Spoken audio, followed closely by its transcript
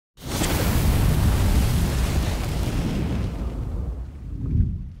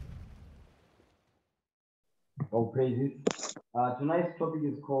Oh, praises. Tonight's topic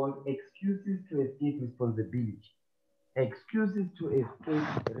is called Excuses to Escape Responsibility. Excuses to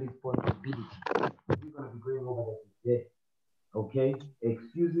escape responsibility. We're going to be going over that today. Okay?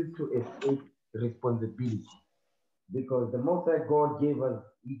 Excuses to escape responsibility. Because the Most High God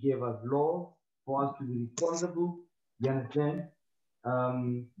He gave us laws for us to be responsible. You understand?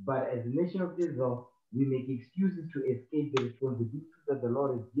 But as a nation of Israel, we make excuses to escape the responsibilities that the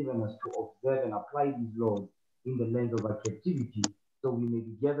Lord has given us to observe and apply these laws in the land of our captivity, so we may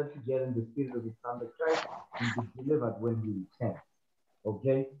be gathered together in the spirit of His Son, the Christ, and be delivered when He returns.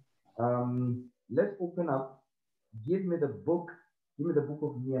 Okay? Let's open up. Give me the book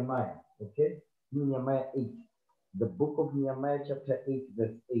of Nehemiah. Okay? Nehemiah 8. The book of Nehemiah, chapter 8,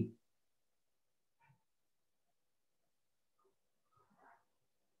 verse 8.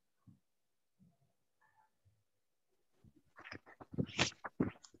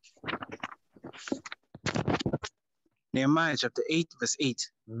 Nehemiah chapter 8, verse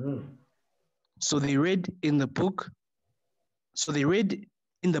 8. Mm-hmm. So they read in the book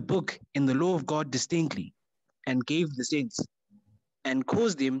in the law of God distinctly, and gave the saints, and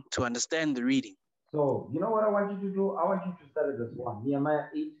caused them to understand the reading. So, you know what I want you to do? I want you to start at verse 1. Nehemiah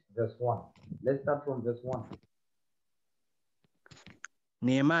 8, verse 1. Let's start from verse 1.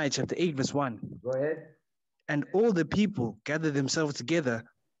 Nehemiah chapter 8, verse 1. Go ahead. And all the people gathered themselves together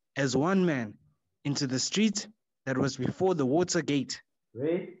as one man into the street that was before the water gate.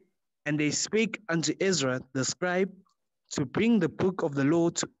 Read. And they spake unto Ezra the scribe to bring the book of the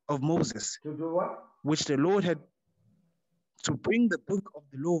law of Moses. To do what? Which the Lord had, to bring the book of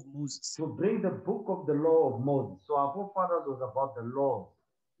the law of Moses. To bring the book of the law of Moses. So our forefathers was about the laws.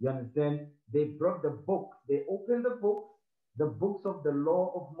 You understand? They brought the book. They opened the books of the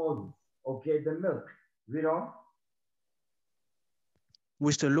law of Moses. Okay, the milk. Read on.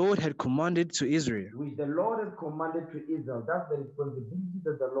 Which the Lord had commanded to Israel. Which the Lord has commanded to Israel. That's the responsibility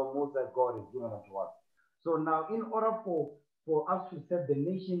that the Lord Most High God has given unto us. So now, in order for us to set the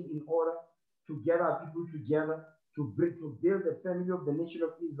nation in order, to get our people together, to build the family of the nation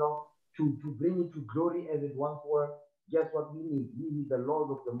of Israel, to bring it to glory as it once was, guess what we need? We need the laws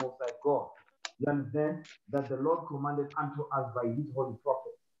of the Most High God. You understand? That the Lord commanded unto us by His holy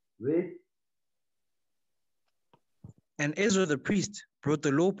prophet. Read. And Ezra the priest brought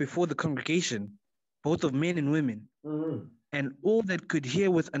the law before the congregation, both of men and women, and all that could hear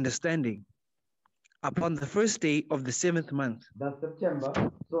with understanding, upon the first day of the 7th month. That's September.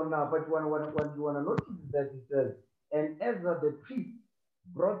 So now, but what you want to notice is that it says, and Ezra the priest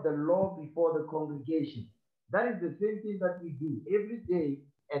brought the law before the congregation. That is the same thing that we do every day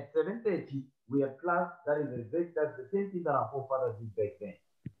at 7:30. We have class. That's the same thing that our forefathers did back then,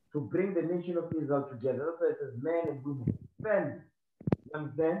 to bring the nation of Israel together. That's why it says men and women, family. You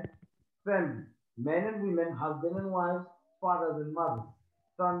understand? Family, men and women, husband and wives, fathers and mothers,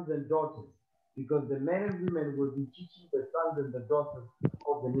 sons and daughters. Because the men and women will be teaching the sons and the daughters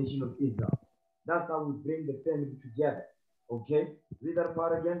of the nation of Israel. That's how we bring the family together. Okay? Read that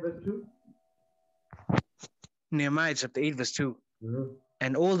part again, verse 2. Nehemiah chapter 8, verse 2.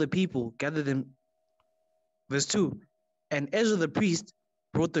 And all the people gathered them. Verse 2. And Ezra the priest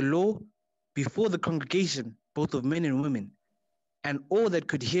brought the law before the congregation, both of men and women, and all that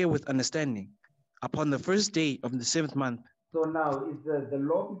could hear with understanding, upon the first day of the 7th month. So now it's the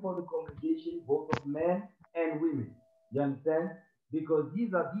law before the congregation, both of men and women. You understand? Because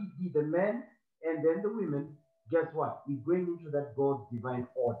these are the men and then the women. Guess what? We're going into that God's divine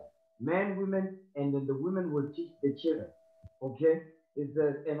order. Men, women, and then the women will teach the children. Okay? It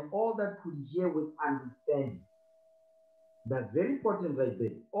says, and all that could hear with understanding. That's very important right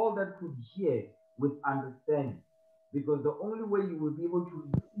there. All that could hear with understanding. Because the only way you will be able to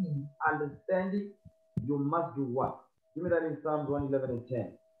receive understanding, you must do what? Give me that in Psalms 111 and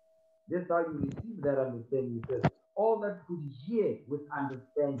 10. This is how you receive that understanding. It says, all that could hear with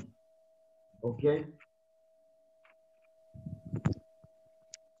understanding. Okay?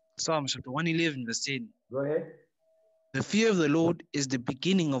 Psalms chapter 111, verse 10. Go ahead. The fear of the Lord is the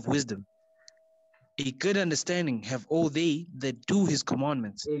beginning of wisdom. A good understanding have all they that do His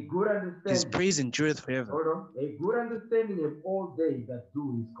commandments. A good understanding. His praise endureth forever. Hold on. A good understanding of all they that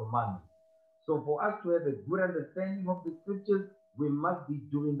do His commandments. So for us to have a good understanding of the scriptures, we must be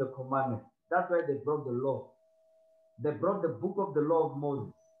doing the commandments. That's why they brought the law. They brought the book of the law of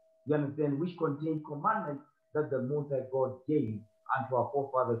Moses. You understand? Which contains commandments that the Most High God gave unto our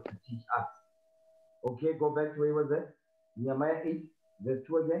forefathers to teach us. Okay, go back to where was that? Nehemiah 8, verse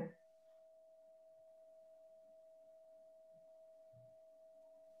 2 again.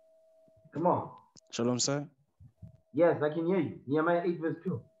 Come on. Shalom, sir. Yes, I can hear you. Nehemiah 8, verse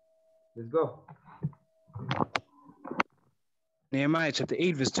 2. Let's go. Nehemiah chapter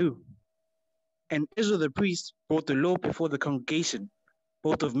 8, verse 2. And Ezra the priest brought the law before the congregation,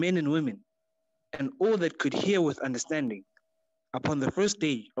 both of men and women, and all that could hear with understanding, upon the first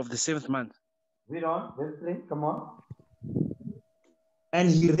day of the 7th month. Read on, verse 3, come on. And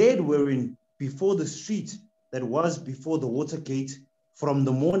he read wherein before the street that was before the water gate from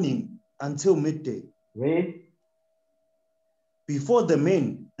the morning until midday. Read. Before the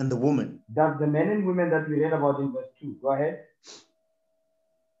men and the women. That's the men and women that we read about in verse 2. Go ahead.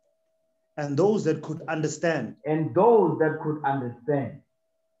 And those that could understand. And those that could understand.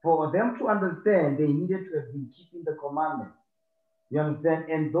 For them to understand, they needed to have been keeping the commandments. You understand?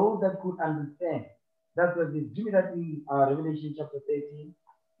 And those that could understand. That's what this. Give me that in Revelation chapter 13.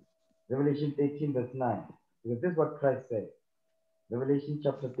 Revelation 13, verse 9. Because this is what Christ said. Revelation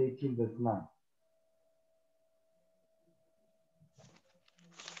chapter 13, verse 9.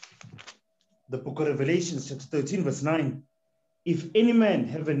 The book of Revelation, chapter 13, verse 9. If any man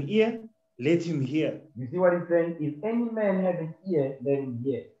have an ear, let him hear. You see what he's saying? If any man have an ear, let him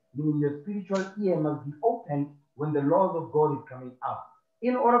hear. Meaning your spiritual ear must be open when the laws of God is coming out.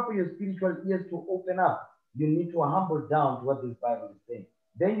 In order for your spiritual ears to open up, you need to humble down to what this Bible is saying.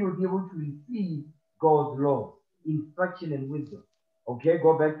 Then you'll be able to receive God's law, instruction, and wisdom. Okay,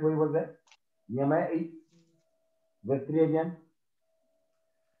 go back to where was that? Nehemiah 8, verse 3 again.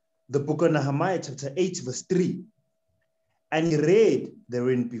 The book of Nehemiah, chapter 8, verse 3. And he read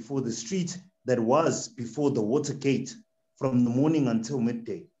therein before the street that was before the water gate from the morning until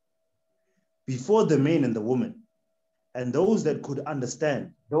midday, before the men and the women, and those that could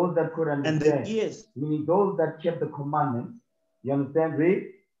understand. Those that could understand. And the ears. Meaning those that kept the commandments. You understand? Read.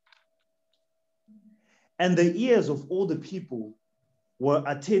 And the ears of all the people were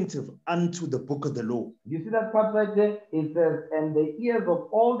attentive unto the book of the law. You see that part right there? It says, and the ears of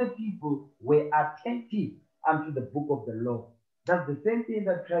all the people were attentive unto the book of the law. That's the same thing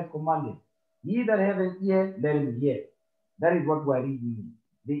that Christ commanded. Ye that have an ear, let him hear. That is what we're reading.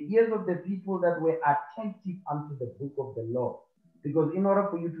 The ears of the people that were attentive unto the book of the law. Because in order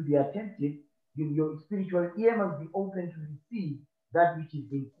for you to be attentive, your spiritual ear must be open to receive that which is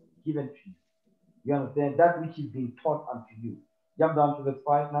being given to you. You understand? That which is being taught unto you. Jump down to verse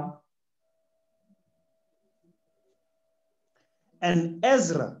 5 now. And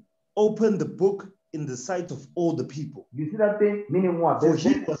Ezra opened the book in the sight of all the people. You see that thing? Meaning what?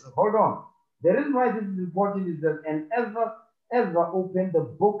 Hold on. The reason why this is important is that and Ezra opened the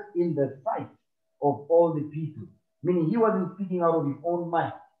book in the sight of all the people. Meaning he wasn't speaking out of his own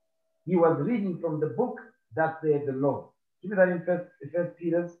mind. He was reading from the book that said the Lord. Give me that in First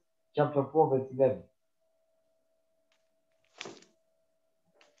Peter chapter 4, verse 11.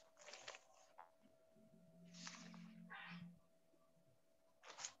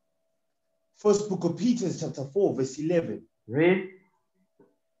 First book of Peter, chapter 4, verse 11. Read.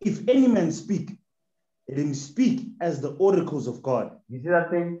 If any man speak, let him speak as the oracles of God. You see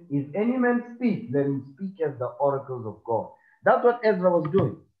that thing? If any man speak, let him speak as the oracles of God. That's what Ezra was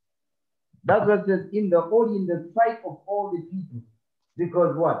doing. That's what it says in the sight of all the people.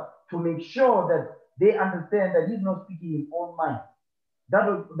 Because what? To make sure that they understand that he's not speaking in his own mind.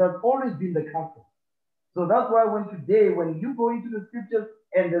 That's always been the custom. So that's why when you go into the scriptures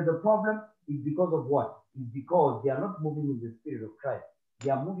and there's a problem, it's because of what? It's because they are not moving in the spirit of Christ.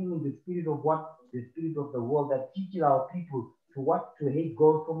 They are moving in the spirit of what? The spirit of the world that teaches our people to what? To hate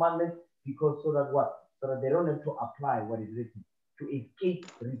God's commandments, because so that what? So that they don't have to apply what is written, to escape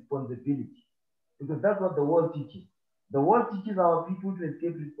responsibility. Because that's what the world teaches. The world teaches our people to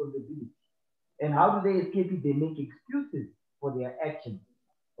escape responsibility. And how do they escape it? They make excuses for their actions.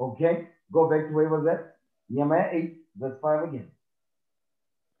 Okay? Go back to where was that? Nehemiah 8, verse 5 again.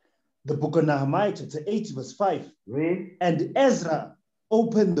 The book of Nehemiah, chapter 8, verse 5. Read. And Ezra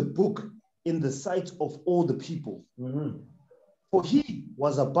opened the book in the sight of all the people. Mm-hmm. For he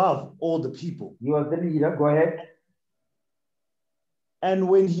was above all the people. He was the leader. Go ahead. And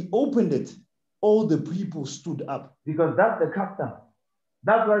when he opened it, all the people stood up. Because that's the custom.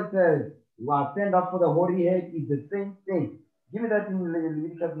 That's what it says. Well, stand up for the hoary head is the same thing. Give me that in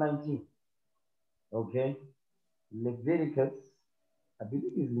Leviticus 19. Okay. Leviticus, I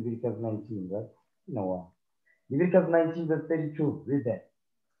believe it's Leviticus 19, right? No. Leviticus 19, verse 32. Read that.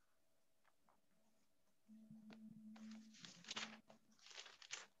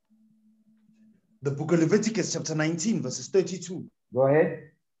 The book of Leviticus, chapter 19, verses 32. Go ahead.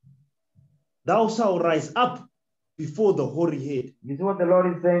 Thou shalt rise up before the hoary head. You see what the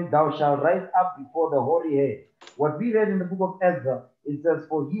Lord is saying? Thou shalt rise up before the hoary head. What we read in the book of Ezra, it says,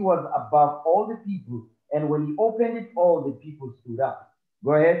 for he was above all the people, and when he opened it, all the people stood up.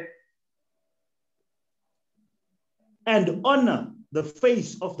 Go ahead. and honor the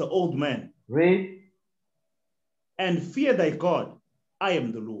face of the old man. Read. And fear thy God. I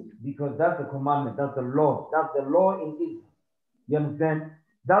am the Lord. Because that's the commandment. That's the law. That's the law in Israel. You understand?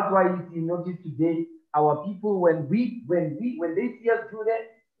 That's why you see, notice today, our people, when they see us do that,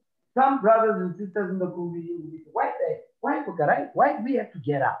 some brothers and sisters in the congregation will say, why do we have to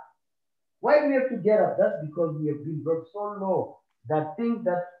get up? Why do we have to get up? That's because we have been brought so low that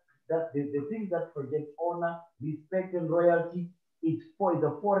the things that forget honor, respect, and royalty, it's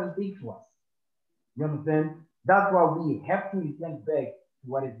a foreign thing to us. You understand? That's why we have to return back to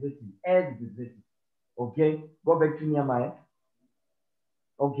what is written, as it is written. Okay? Go back to Nehemiah.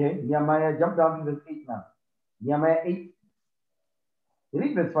 Okay, Nehemiah, jump down to verse 8 now. Nehemiah 8.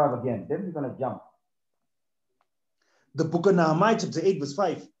 Read verse 5 again. Then we're going to jump. The book of Nehemiah, chapter 8, verse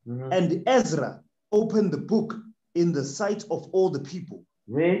 5. And Ezra opened the book in the sight of all the people.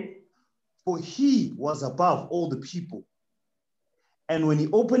 Read. For he was above all the people. And when he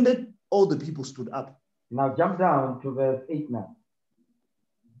opened it, all the people stood up. Now jump down to verse 8 now.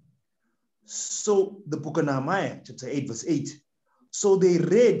 So the book of Nehemiah, chapter 8, verse 8. So they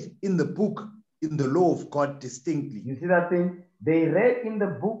read in the book, in the law of God distinctly. You see that thing? They read in the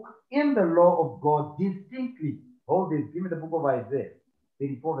book, in the law of God distinctly. Hold this. Give me the book of Isaiah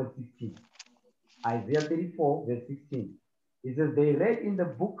 34, verse 16. Isaiah 34, verse 16. It says, they read in the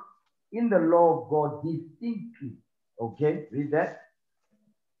book, in the law of God distinctly. Okay, read that.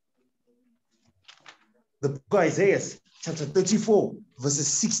 The book of Isaiah, chapter 34, verses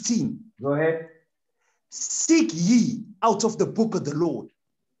 16. Go ahead. Seek ye out of the book of the Lord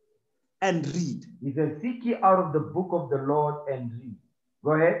and read. He says, seek ye out of the book of the Lord and read.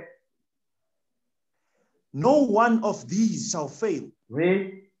 Go ahead. No one of these shall fail.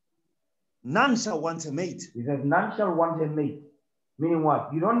 Read. None shall want a mate. He says, none shall want a mate. Meaning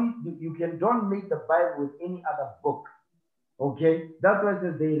what? Don't make the Bible with any other book. Okay? That's why it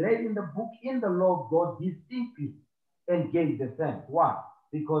says they read in the book, in the law of God distinctly and gave the sense. Why?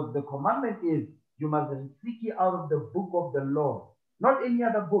 Because the commandment is you must seek ye out of the book of the Lord. Not any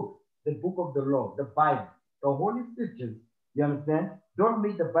other book. The book of the Lord, the Bible, the Holy Scriptures. You understand? Don't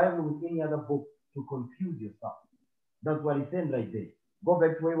make the Bible with any other book to confuse yourself. That's what he's saying right there. Go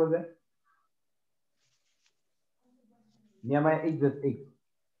back to where was it? Nehemiah 8, verse 8.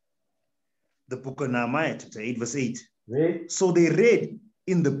 The book of Nehemiah, chapter 8, verse 8. Read. So they read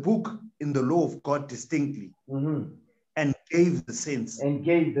in the book, in the law of God distinctly, and gave the sense. And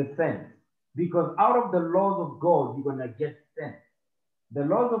gave the sense. Because out of the laws of God, you're going to get sense. The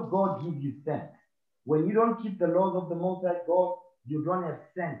laws of God give you sense. When you don't keep the laws of the Most High God, you don't have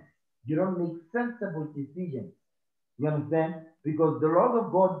sense. You don't make sensible decisions. You understand? Because the laws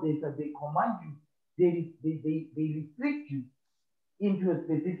of God, they command you, they restrict you into a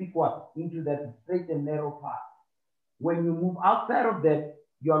specific what? Into that straight and narrow path. When you move outside of that,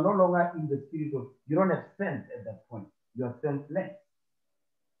 you are no longer in the spirit of, you don't have sense at that point. You are senseless.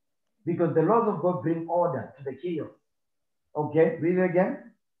 Because the laws of God bring order to the chaos. Okay, read it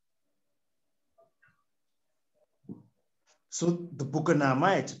again. So the book of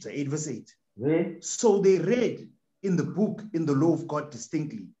Nehemiah, chapter 8, verse 8. Read. So they read in the book, in the law of God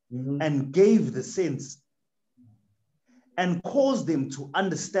distinctly, and gave the sense, and caused them to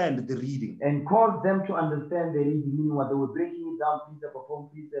understand the reading. And caused them to understand the reading, meaning what they were breaking it down, precept upon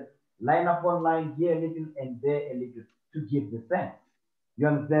precept, line upon line, here a little and there a little, to give the sense. You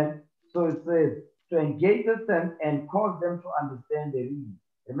understand? So it says, to engage the sense and cause them to understand the reading.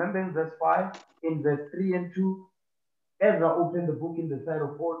 Remember in verse 5, in verse 3 and 2, Ezra opened the book in the sight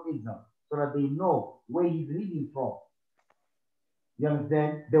of all Israel so that they know where he's reading from. You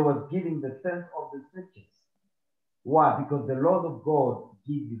understand? They were giving the sense of the scriptures. Why? Because the laws of God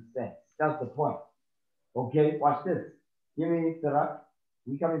give you sense. That's the point. Okay, watch this. Give me Sarah.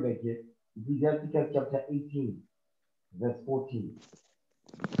 We're coming back here. Ecclesiastes chapter 18, verse 14.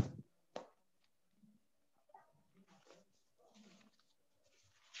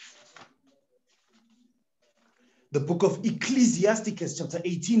 The book of Ecclesiastes, chapter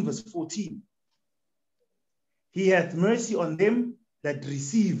 18, verse 14. He hath mercy on them that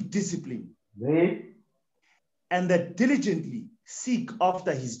receive discipline. Read. And that diligently seek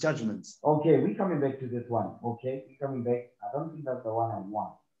after his judgments. Okay, we're coming back to this one. Okay, we're coming back. I don't think that's the one I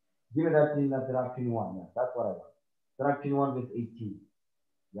want. Give me that in Sirach 21. Yeah, that's what I want. Sirach 21, verse 18.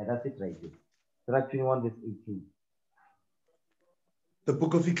 Yeah, that's it right there. Sirach 21, verse 18. The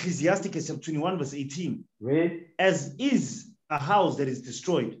book of Ecclesiastes, chapter 21, verse 18. Read. As is a house that is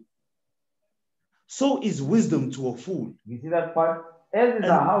destroyed, so is wisdom to a fool. You see that part? As is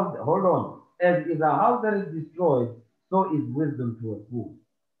a house, hold on. As is a house that is destroyed, so is wisdom to a fool.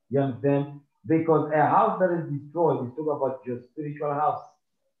 You understand? Because a house that is destroyed is talking about your spiritual house.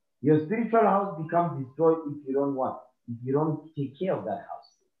 Your spiritual house becomes destroyed if you don't want, if you don't take care of that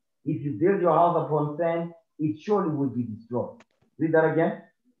house. If you build your house upon sand, it surely will be destroyed. Read that again.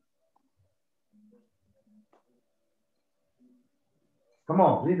 Come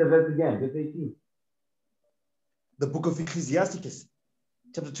on, read the verse again, verse 18. The book of Ecclesiasticus,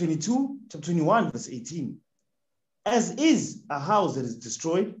 chapter 22, chapter 21, verse 18. As is a house that is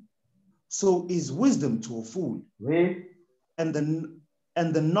destroyed, so is wisdom to a fool. Read. And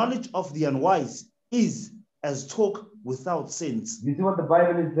the knowledge of the unwise is as talk without sense. You see what the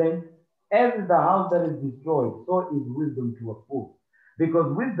Bible is saying? As is the house that is destroyed, so is wisdom to a fool.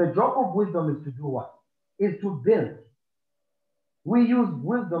 Because with the job of wisdom is to do what? Is to build. We use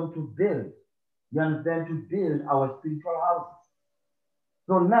wisdom to build. You understand? To build our spiritual houses.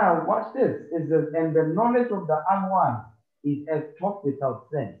 So now, watch this. And the knowledge of the unwise is as talk without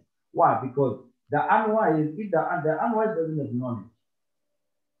sense. Why? Because the unwise, if the unwise doesn't have knowledge.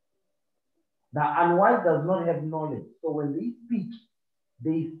 The unwise does not have knowledge. So when they speak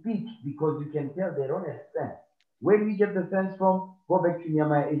because you can tell they don't have sense. Where do we get the sense from? Go back to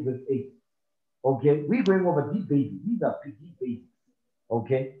Nehemiah 8, verse 8. Okay? We're going over deep basics. These are deep basics.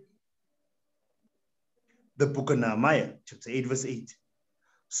 Okay? The book of Nehemiah, chapter 8, verse 8.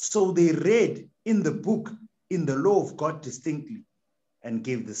 So they read in the book, in the law of God distinctly, and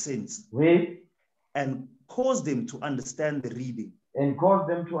gave the sense. Read. And caused them to understand the reading. And cause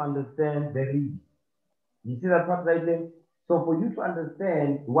them to understand the reading. You see that part right there? So for you to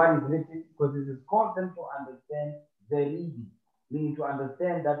understand what is written, because it is cause them to understand the reading, meaning to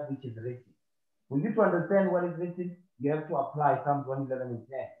understand that which is written. For you to understand what is written, you have to apply Psalms 111 and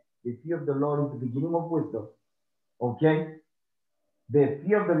 10. The fear of the Lord is the beginning of wisdom. Okay? The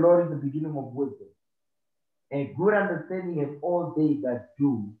fear of the Lord is the beginning of wisdom. A good understanding of all they that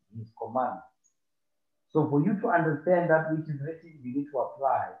do his commandments. So for you to understand that which is written, you need to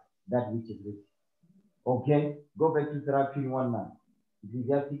apply that which is written. Okay? Go back to Sirach 21 now.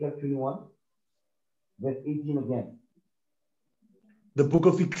 Ecclesiasticus 21, verse 18 again. The book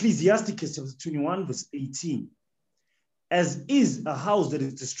of Ecclesiasticus, chapter 21, verse 18. As is a house that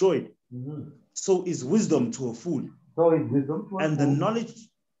is destroyed, so is wisdom to a fool. So is wisdom to a and fool. The knowledge.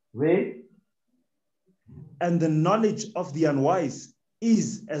 Wait. And the knowledge of the unwise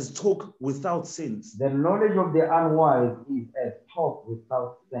is as talk without sense. The knowledge of the unwise is as talk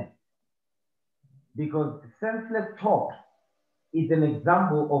without sense. Because senseless talk is an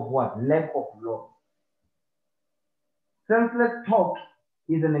example of what? Lack of law. Senseless talk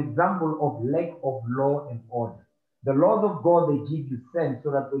is an example of lack of law and order. The laws of God, they give you sense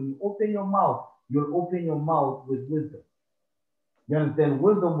so that when you open your mouth, you'll open your mouth with wisdom. You understand?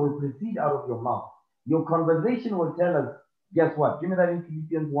 Wisdom will proceed out of your mouth. Your conversation will tell us, guess what? Give me that in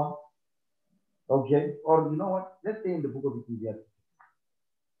Philippians 1. Okay? Or you know what? Let's stay in the book of Ecclesiastes.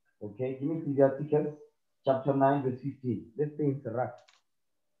 Okay? Give me Ecclesiastes chapter 9, verse 15. Let's stay in Sirach.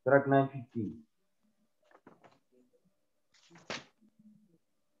 Sirach 9, 15.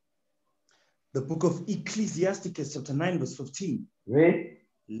 The book of Ecclesiasticus, chapter 9, verse 15. Read.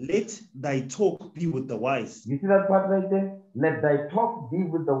 Let thy talk be with the wise. You see that part right there? Let thy talk be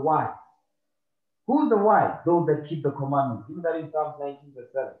with the wise. Who's the wise? Those that keep the commandments. Give me that in Psalms 19, verse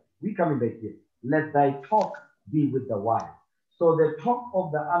 7. We coming back here. Let thy talk be with the wise. So the talk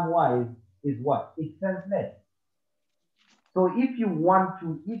of the unwise is what? It's senseless. So if you want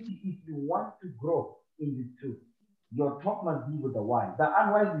to grow in the truth, your talk must be with the wise. The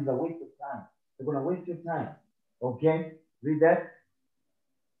unwise is a waste of time. They're going to waste your time. Okay? Read that.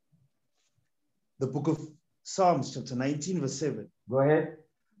 The book of Psalms, chapter 19, verse 7. Go ahead.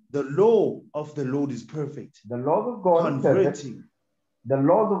 The law of the Lord is perfect. The laws of God is perfect. The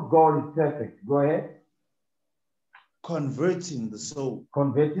laws of God is perfect. Go ahead. Converting the soul.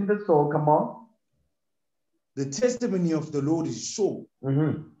 Converting the soul. Come on. The testimony of the Lord is sure.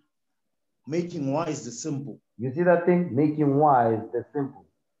 Making wise the simple. You see that thing? Making wise the simple.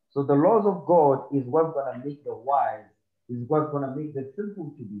 So the laws of God is what's going to make the wise, is what's going to make the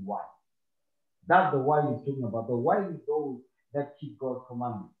simple to be wise. That's the wise he's talking about. The wise is those that keep God's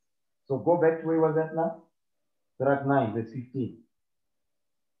commandments. So go back to where was that now? Sirach 9, verse 15.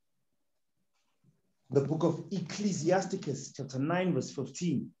 The book of Ecclesiasticus, chapter 9, verse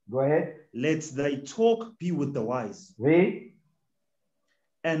 15. Go ahead. Let thy talk be with the wise. Read.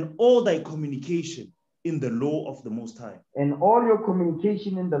 And all thy communication in the law of the Most High. And all your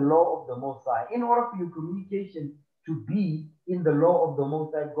communication in the law of the Most High. In order for your communication to be in the law of the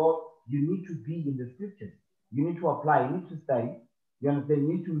Most High God, you need to be in the scriptures. You need to apply. You need to study. You understand?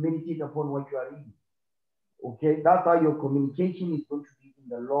 You need to meditate upon what you are reading. Okay? That's how your communication is going to be in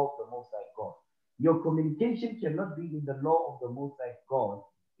the law of the Most High God. Your communication cannot be in the law of the Most High God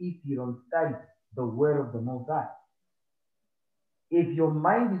if you don't study the word of the Most High. If your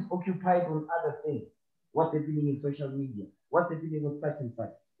mind is occupied on other things, what's happening in social media, what's happening with such and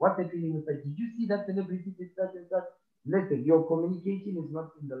such, what's happening with such, did you see that celebrity did such and such? Listen, your communication is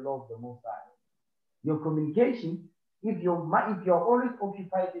not in the law of the Most High. Your communication, if you're always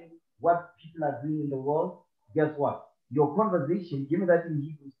occupied in what people are doing in the world, guess what? Your conversation, give me that in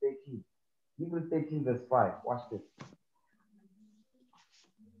Hebrews 13. Hebrews 13 verse 5. Watch this.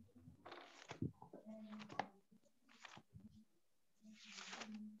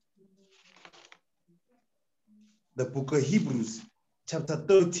 The book of Hebrews, chapter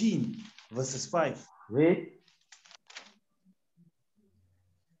 13, verses 5. Read.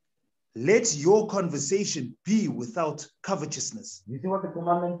 Let your conversation be without covetousness. You see what the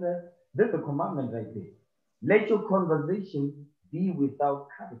commandment says? There's the commandment right there. Let your conversation be without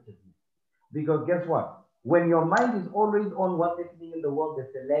covetousness. Because guess what? When your mind is always on what's happening in the world, the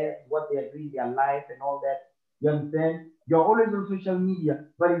celebs, what they are doing, their life and all that, you understand? You're always on social media,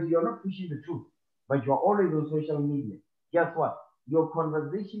 but if you're not pushing the truth, but you're always on social media, guess what? Your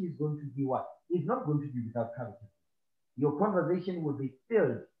conversation is going to be what? It's not going to be without covetousness. Your conversation will be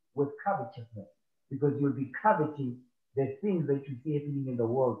filled with covetousness because you'll be coveting the things that you see happening in the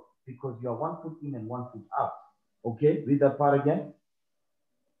world because you are one foot in and one foot out. Okay, read that part again.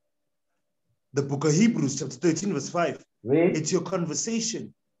 The book of Hebrews, chapter 13, verse 5. Read. It's your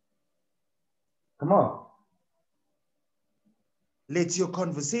conversation. Come on. Let your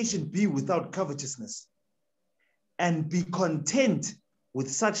conversation be without covetousness and be content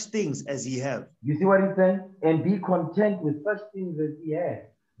with such things as ye have. You see what he's saying? And be content with such things as ye have.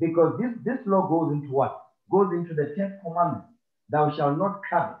 Because this law goes into what? Goes into the 10th commandment. Thou shalt not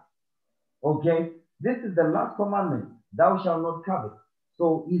covet. Okay? This is the last commandment. Thou shalt not covet.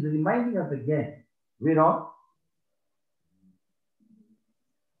 So he's reminding us again. Read on.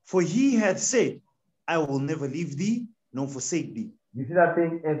 For he hath said, I will never leave thee, nor forsake thee. You see that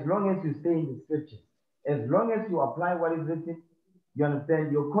thing? As long as you stay in the scriptures, as long as you apply what is written, you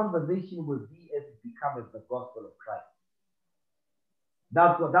understand, your conversation will be as it becomes the gospel of Christ.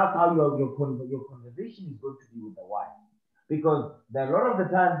 That's how your conversation is going to be with the wife. Because there are a lot of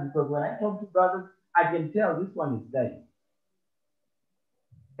the times, because when I talk to brothers, I can tell this one is studying.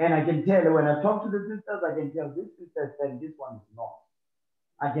 And I can tell when I talk to the sisters, I can tell this sister is studying, this one is not.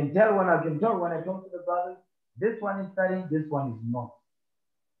 I can tell when I talk to the brothers, this one is studying, this one is not.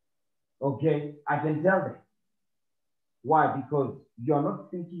 Okay, I can tell that. Why? Because you're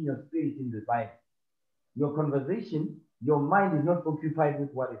not thinking your spirit in the Bible. Your conversation, your mind is not occupied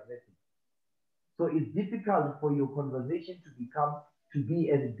with what is written. So it's difficult for your conversation to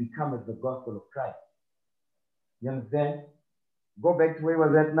be as it becomes the gospel of Christ. You understand? Go back to where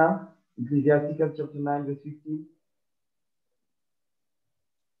was that now? Ecclesiastes chapter 9, verse 15.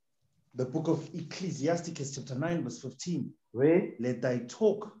 The book of Ecclesiastes chapter 9, verse 15. Read. Let thy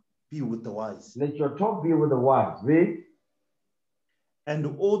talk be with the wise. Let your talk be with the wise. Read. And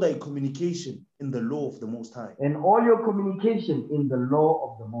all thy communication in the law of the Most High. And all your communication in the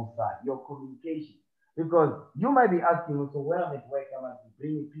law of the Most High. Your communication. Because you might be asking, so when I'm at work, I must be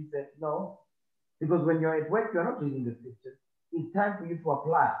bringing precepts. No. Because when you're at work, you're not reading the scriptures. It's time for you to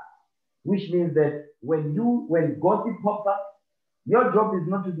apply. Which means that when gossip pops up, your job is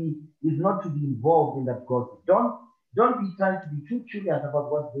not to be involved in that gossip. Don't be trying to be too curious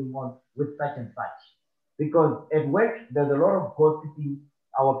about what's going on with such and such. Because at work, there's a lot of gossiping.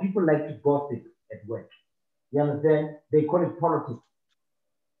 Our people like to gossip at work. You understand? They call it politics.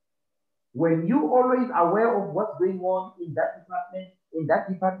 When you always aware of what's going on in that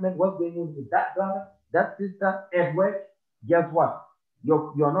department, what's going on with that brother, that sister at work, guess what?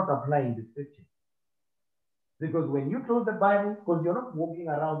 You're not applying the scripture. Because when you close the Bible, because you're not walking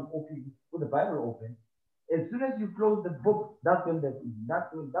around open with the Bible open, as soon as you close the book, that's when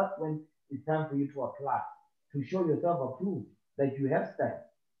it's time for you to apply, to show yourself approved that you have studied.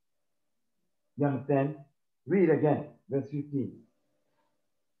 You understand? Read again, verse 15.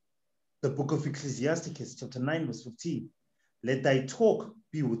 The book of Ecclesiastes, chapter 9, verse 15. Let thy talk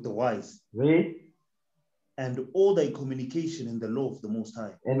be with the wise. Read. And all thy communication in the law of the Most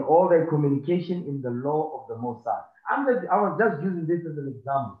High. And all thy communication in the law of the Most High. I was just using this as an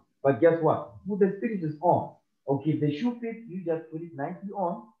example. But guess what? Put the spirit is on. Okay, if the shoe fits, you just put it nicely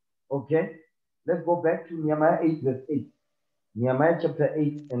on. Okay. Let's go back to Nehemiah 8, verse 8. Nehemiah chapter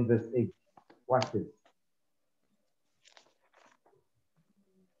 8 and verse 8. Watch this.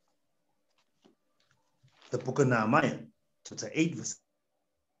 The book of Nehemiah, chapter 8, verse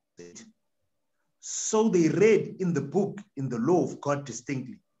 8. So they read in the book, in the law of God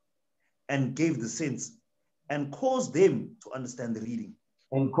distinctly, and gave the sense, and caused them to understand the reading.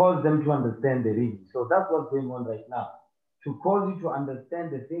 And cause them to understand the reading. So that's what's going on right now. To cause you to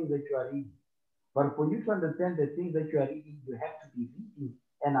understand the things that you are reading. But for you to understand the things that you are reading, you have to be reading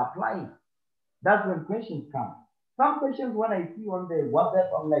and applying. That's when questions come. Some questions when I see on the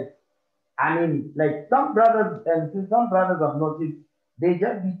WhatsApp, I'm like, like some brothers and some brothers I've noticed, they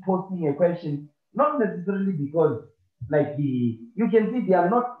just be posting a question, not necessarily because you can see they are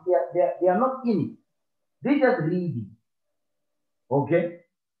not in it. They just reading. Okay?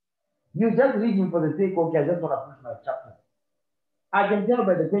 You just reading for the sake, okay, I just want to push my chapter. I can tell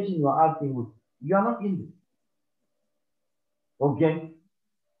by the question you are asking, you are not in it. Okay?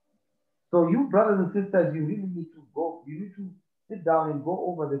 So you brothers and sisters, you really need to sit down and go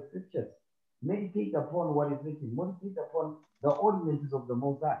over the scriptures. Meditate upon what is written. Meditate upon the ordinances of the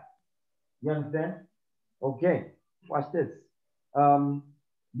Most High. You understand? Okay. Watch this.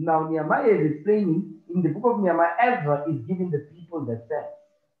 Now Nehemiah is explaining in the book of Nehemiah, Ezra is giving the people the sense.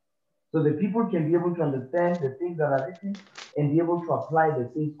 So the people can be able to understand the things that are written and be able to apply the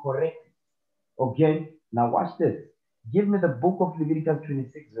things correctly. Okay? Now watch this. Give me the book of Leviticus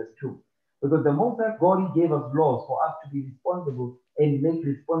 26, verse 2. Because the Most High God, He gave us laws for us to be responsible and make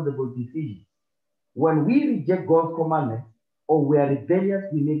responsible decisions. When we reject God's commandments or we are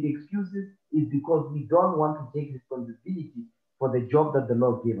rebellious, we make excuses, is because we don't want to take responsibility for the job that the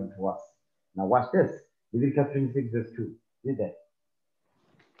Lord gave unto us. Now watch this. Leviticus 26, verse 2. Read that.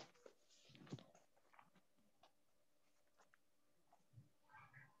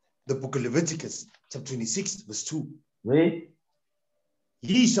 The book of Leviticus, chapter 26, verse 2. Read.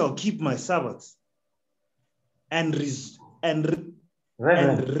 Ye shall keep my Sabbaths and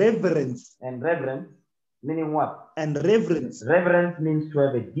reverence. And reverence, meaning what? And reverence. Reverence means to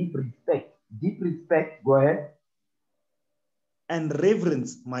have a deep respect. Deep respect, go ahead. And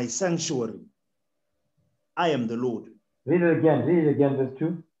reverence my sanctuary. I am the Lord. Read it again, verse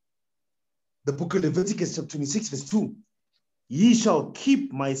 2. The book of Leviticus, chapter 26, verse 2. Ye shall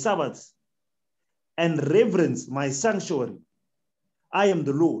keep my Sabbaths and reverence my sanctuary. I am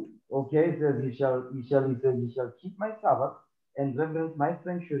the Lord. Okay, it says, he shall keep my Sabbath and reverence my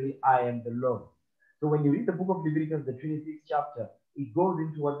sanctuary. I am the Lord. So when you read the book of Leviticus, the 26th chapter, it goes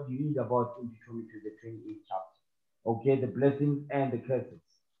into what you read about in Deuteronomy, the 28th chapter. Okay, the blessings and the curses.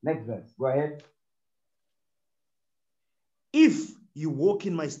 Next verse, go ahead. If you walk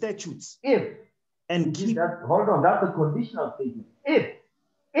in my statutes, and keep that, hold on, that's a conditional statement. If,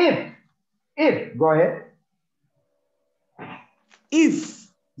 go ahead. If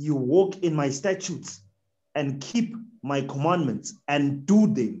you walk in my statutes and keep my commandments and do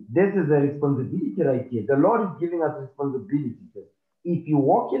them. This is a responsibility right here. The Lord is giving us responsibility. If you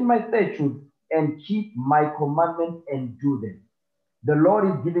walk in my statutes and keep my commandments and do them. The Lord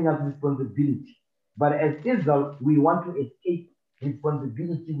is giving us responsibility. But as Israel, we want to escape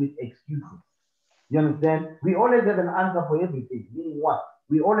responsibility with excuses. You understand? We always have an answer for everything. Meaning what?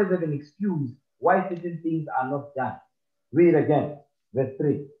 We always have an excuse why certain things are not done. Read again, verse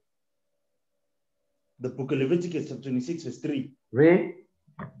 3. The book of Leviticus, chapter 26, verse 3. Read.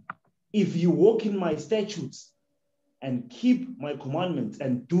 If you walk in my statutes and keep my commandments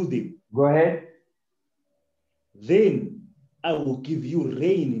and do them. Go ahead. Then I will give you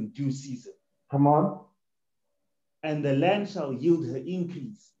rain in due season. Come on. And the land shall yield her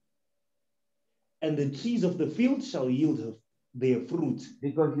increase. And the trees of the field shall yield their fruit.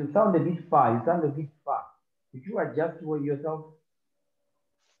 Because you sound a bit far. Did you adjust yourself?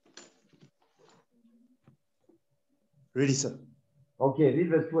 Ready, sir? Okay, read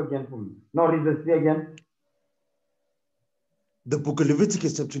verse 2 again for me. No, read verse 3 again. The book of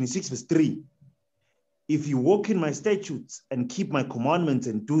Leviticus, chapter 26, verse 3. If you walk in my statutes and keep my commandments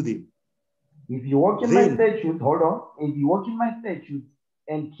and do them. If you walk in my statutes, hold on. If you walk in my statutes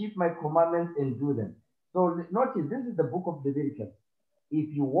and keep my commandments and do them. So notice, this is the book of Leviticus.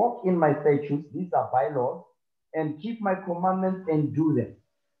 If you walk in my statutes, these are bylaws, and keep my commandments and do them.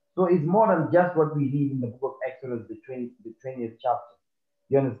 So it's more than just what we read in the book of Exodus, the 20th chapter.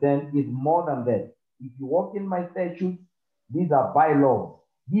 You understand? It's more than that. If you walk in my statutes, these are bylaws.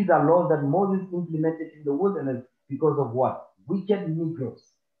 These are laws that Moses implemented in the wilderness because of what? Wicked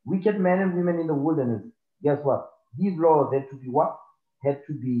Negroes, wicked men and women in the wilderness. Guess what? These laws had to be what? Had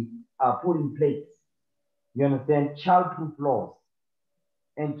to be put in place. You understand? Child-proof laws.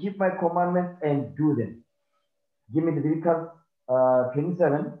 And keep my commandments and do them. Give me Leviticus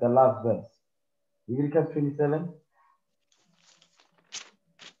 27, the last verse. Leviticus 27.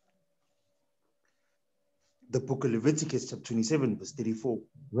 The book of Leviticus, chapter 27, verse 34.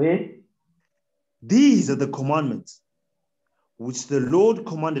 Read. These are the commandments which the Lord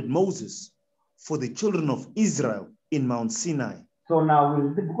commanded Moses for the children of Israel in Mount Sinai. So now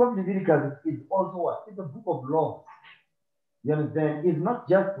the book of Leviticus is also what? It's a book of law. You understand? It's not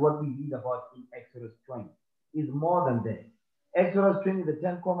just what we read about in Exodus 20. It's more than that. Exodus 20, the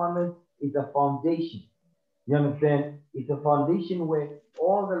 10 Commandments, is a foundation. You understand? It's a foundation where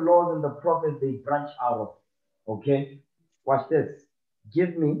all the laws and the prophets, they branch out of. Okay? Watch this.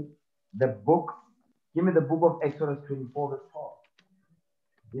 Give me the book of Exodus 24, verse 12.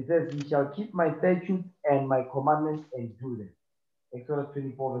 It says, "Ye shall keep my statutes and my commandments and do them." Exodus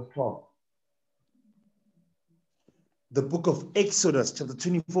 24, verse 12. The book of Exodus, chapter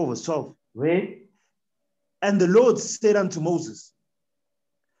 24, verse 12. Read. And the Lord said unto Moses,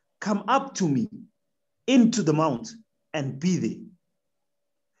 "Come up to me into the mount and be there.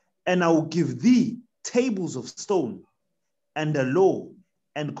 And I will give thee tables of stone and a law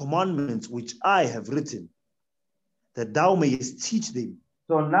and commandments which I have written, that thou mayest teach them."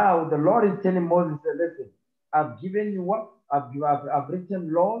 So now the Lord is telling Moses, listen, I've given you what? I've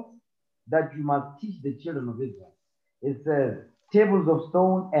written laws that you must teach the children of Israel. It says, tables of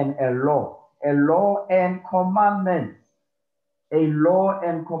stone and a law and commandments. A law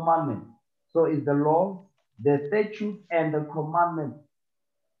and commandment. So it's the law, the statutes, and the commandments.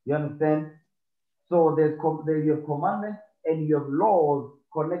 You understand? So you have commandments and you have laws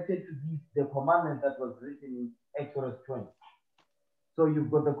connected to the commandment that was written in Exodus 20. So you've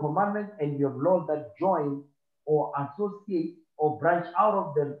got the commandments and you have laws that join or associate or branch out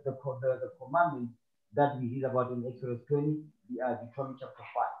of the commandments that we read about in Exodus 20, Deuteronomy chapter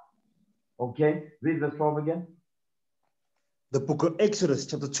 5. Okay, read verse 12 again. The book of Exodus,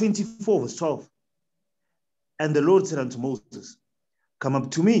 chapter 24, verse 12. And the Lord said unto Moses, "Come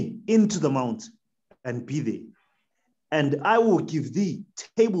up to me into the mount and be there, and I will give thee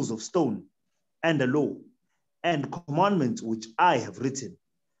tables of stone and a law and commandments which I have written,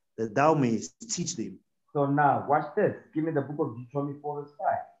 that thou mayest teach them." So now, watch this. Give me the book of Deuteronomy 4, verse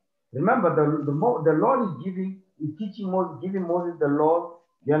 5. Remember, the Lord is teaching Moses, giving Moses the law,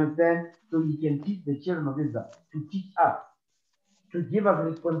 you understand? So he can teach the children of Israel, to teach us, to give us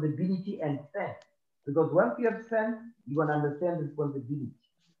responsibility and sense. Because once you have sense, you're going to understand responsibility.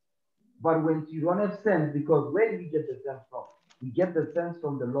 But when you don't have sense, because where do we get the sense from? We get the sense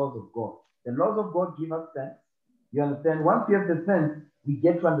from the laws of God. The laws of God give us sense. You understand? Once we have the sense, we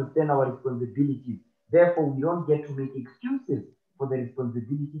get to understand our responsibilities. Therefore, we don't get to make excuses for the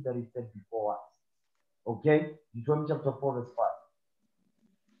responsibility that is set before us. Okay? Deuteronomy chapter 4, verse 5.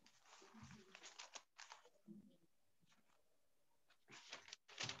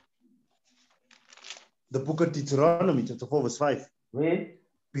 The book of Deuteronomy, chapter 4, verse 5. Read.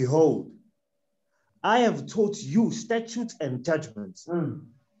 Behold, I have taught you statutes and judgments,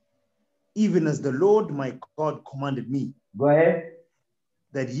 even as the Lord my God commanded me. Go ahead.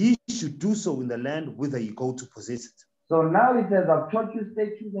 That ye should do so in the land whither ye go to possess it. So now it says, I've taught you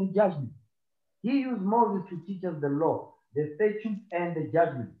statutes and judgments. He used Moses to teach us the law, the statutes and the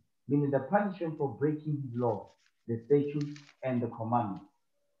judgments, meaning the punishment for breaking his law, the statutes and the commandments.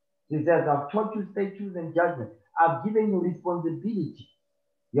 So he says, I've taught you statutes and judgments. I've given you responsibility.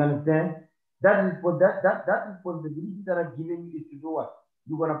 You understand? That responsibility that I've given you is to do what?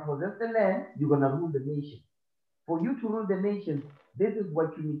 You're going to possess the land, you're going to rule the nation. For you to rule the nation, this is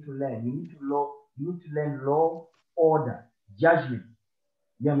what you need to learn. You need to learn law, order, judgment.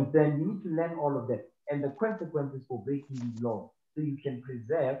 You understand? You need to learn all of that and the consequences for breaking these laws, so you can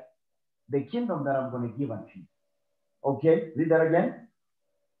preserve the kingdom that I'm going to give unto you. Okay, read that again.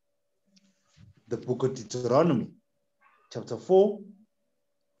 The book of Deuteronomy, chapter 4,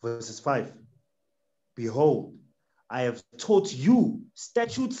 verses 5. Behold, I have taught you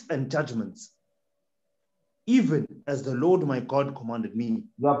statutes and judgments, even as the Lord my God commanded me.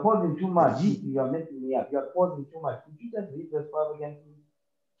 You are pausing too much. You are messing me up. You are pausing too much. Could you just read verse 5 again, please?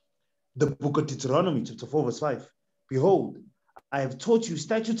 The book of Deuteronomy, chapter 4, verse 5. Behold, I have taught you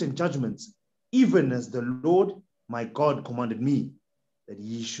statutes and judgments, even as the Lord my God commanded me, that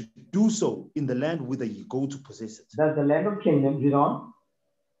ye should do so in the land whither ye go to possess it. That's the land of Canaan. Read on.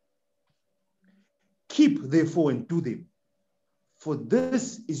 Keep therefore and do them, for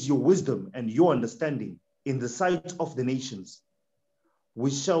this is your wisdom and your understanding in the sight of the nations,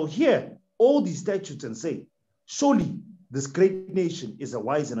 which shall hear all these statutes and say, surely this great nation is a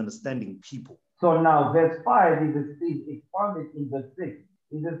wise and understanding people. So now verse 5 is expounded in verse 6.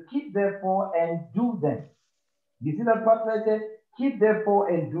 It says, keep therefore and do them. You see that part right there? Keep therefore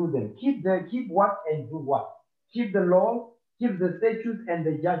and do them. Keep what and do what? Keep the law, keep the statutes and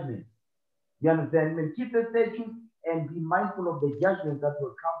the judgments. You understand? Keep the statutes and be mindful of the judgments that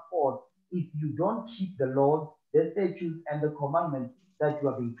will come forth if you don't keep the laws, the statutes, and the commandments that you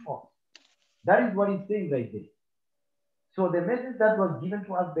are being taught. That is what he's saying right there. So the message that was given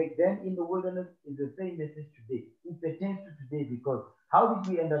to us back then in the wilderness is the same message today. It pertains to today because how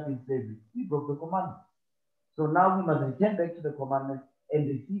did we end up in slavery? We broke the commandments. So now we must return back to the commandments and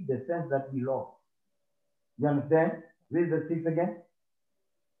receive the sense that we lost. You understand? Read the 6 again.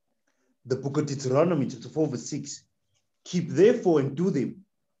 The book of Deuteronomy, chapter 4, verse 6. Keep therefore and do them,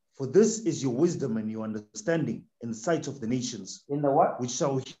 for this is your wisdom and your understanding in the sight of the nations. In the what? Which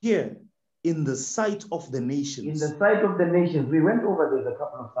shall hear in the sight of the nations. In the sight of the nations. We went over this a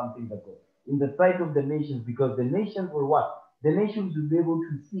couple of something ago. In the sight of the nations, because the nations will what? The nations will be able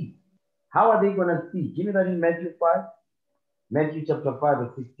to see. How are they going to see? Give me that in Matthew 5. Matthew chapter 5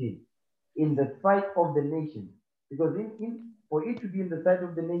 verse 16. In the sight of the nations. Because for it to be in the sight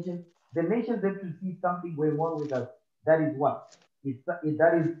of the nations have to see something going on with us. That is what?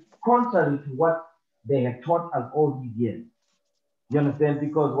 That is contrary to what they have taught us all these years. You understand?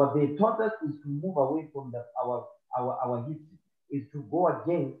 Because what they taught us is to move away from our history, is to go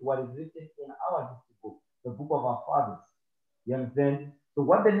against what is written in our history book, the book of our fathers. You understand? So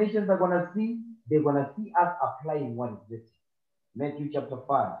what the nations are going to see, they're going to see us applying what is written. Matthew chapter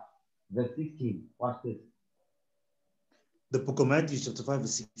 5, verse 16. Watch this. The book of Matthew chapter 5,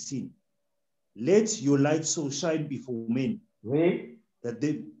 verse 16. Let your light so shine before men. Read. That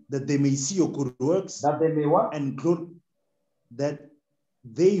they may see your good works. That they may what? That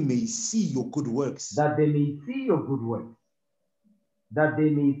they may see your good works. That they may see your good works. That they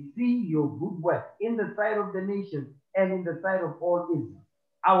may see your good works in the sight of the nations and in the sight of all Israel,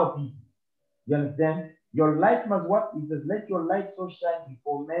 our people. You understand? Your light must what? It says, let your light so shine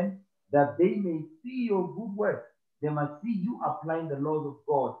before men that they may see your good works. They must see you applying the laws of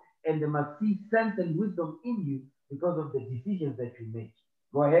God, and they must see sense and wisdom in you because of the decisions that you make.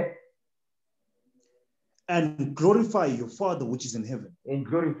 Go ahead. And glorify your Father which is in heaven. And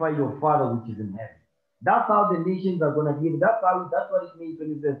glorify your Father which is in heaven. That's how the nations are going to be. That's what it means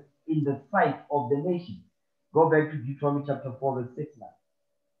when it says in the sight of the nations. Go back to Deuteronomy chapter 4, verse 6 now.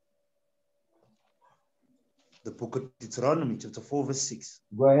 The book of Deuteronomy chapter 4, verse 6.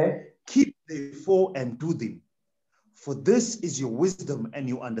 Go ahead. Keep therefore and do them, for this is your wisdom and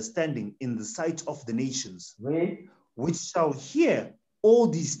your understanding in the sight of the nations. Read. Which shall hear all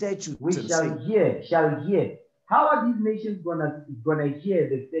these statutes. Which shall hear. How are these nations gonna hear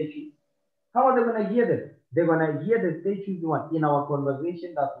the statutes? How are they gonna hear them? They're gonna hear the statutes in our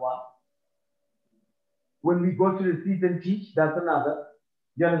conversation, that's one. When we go to the street and teach, that's another.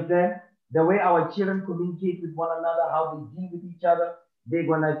 You understand? The way our children communicate with one another, how they deal with each other, they're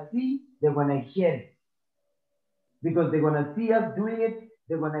gonna see, they're gonna hear it. Because they're gonna see us doing it,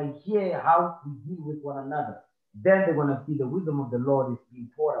 they're gonna hear how we deal with one another. Then they're going to see the wisdom of the Lord is being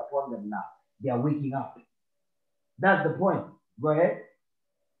poured upon them now. They are waking up. That's the point. Go ahead.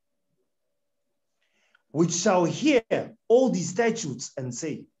 Which shall hear all these statutes and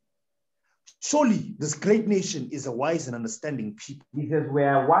say, surely this great nation is a wise and understanding people. He says, we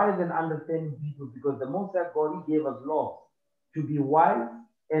are wise and understanding people because the Most High God, he gave us laws to be wise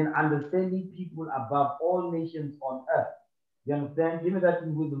and understanding people above all nations on earth. You understand? Give me that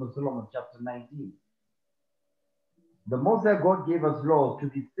in Wisdom of Solomon, chapter 19. The Most High God gave us laws to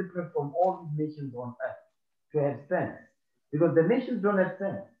be separate from all these nations on earth, to have sense. Because the nations don't have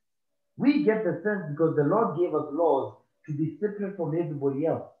sense. We get the sense because the Lord gave us laws to be separate from everybody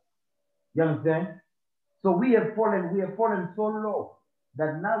else. You understand? So we have fallen so low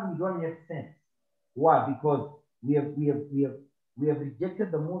that now we don't have sense. Why? Because we have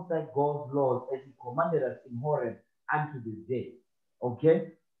rejected the Most High God's laws as he commanded us in Horeb unto this day.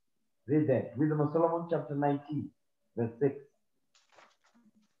 Okay? Read that. Wisdom of Solomon, chapter 19. Verse 6.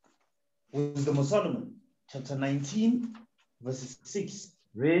 Wisdom of Solomon, chapter 19, verse 6.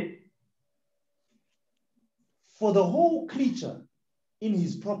 Read. For the whole creature in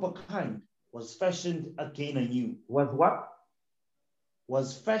his proper kind was fashioned again anew. Was what?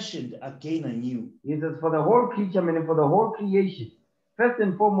 Was fashioned again anew. It says for the whole creature, meaning for the whole creation. First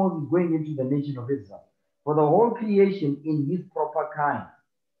and foremost is going into the nation of Israel. For the whole creation in his proper kind.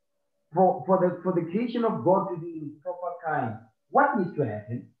 For the creation of God to be in proper kind, what needs to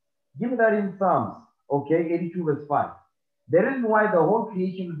happen? Give me that in Psalms, okay, 82 verse 5. The reason why the whole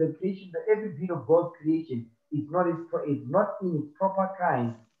creation, every bit of God's creation is not in its proper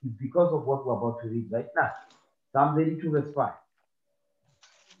kind is because of what we're about to read right now. Psalms 82 verse 5.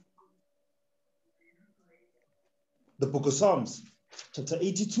 The book of Psalms, chapter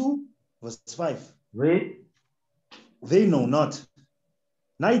 82, verse 5. Read. They know not,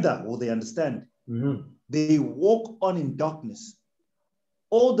 neither will they understand. Mm-hmm. They walk on in darkness.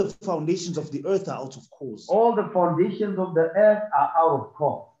 All the foundations of the earth are out of course. All the foundations of the earth are out of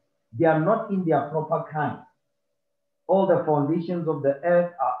course. They are not in their proper kind. All the foundations of the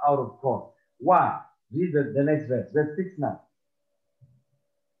earth are out of course. Why? Read the next verse, verse 6 now.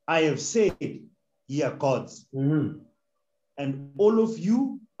 I have said, ye are gods, and all of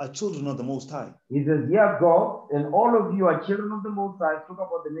you are children of the Most High. He says, ye are gods, and all of you are children of the Most High. Talk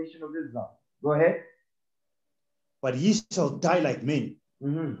about the nation of Israel. Go ahead. But ye shall die like men,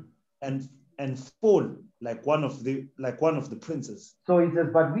 and fall like one of the princes. So he says,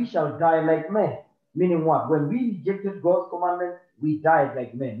 but we shall die like men. Meaning what? When we rejected God's commandments, we died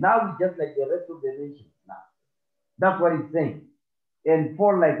like men. Now we just like the rest of the nations now. That's what it's saying. And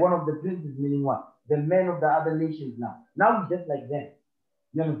fall like one of the princes, meaning what? The men of the other nations now. Now we just like them.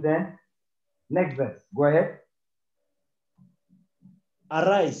 You understand? Next verse. Go ahead.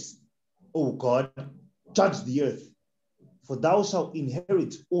 Arise, O God, judge the earth, for thou shalt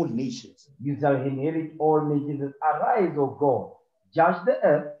inherit all nations. You shall inherit all nations. Arise, O God, judge the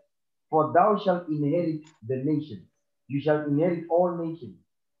earth, for thou shalt inherit the nations. You shall inherit all nations.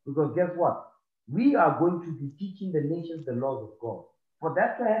 Because guess what? We are going to be teaching the nations the laws of God. For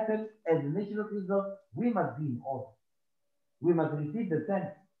that to happen, as the nation of Israel, we must be in order. We must receive the sense.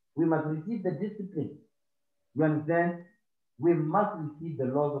 We must receive the discipline. You understand? We must receive the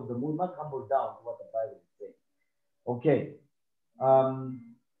laws of the moon. We must humble down to what the Bible is saying. Okay.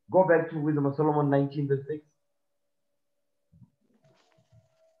 Go back to Wisdom of Solomon 19 verse 6.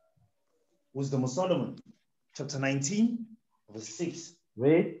 Wisdom of Solomon, chapter 19, verse 6.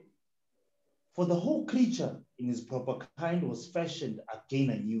 Wait. For the whole creature in his proper kind was fashioned again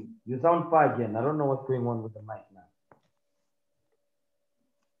anew. You sound far again. I don't know what's going on with the mic now.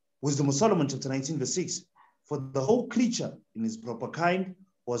 Wisdom of Solomon, chapter 19, verse 6. For the whole creature in his proper kind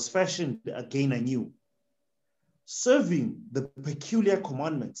was fashioned again anew, serving the peculiar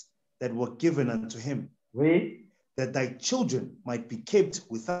commandments that were given unto him. Wait. That thy children might be kept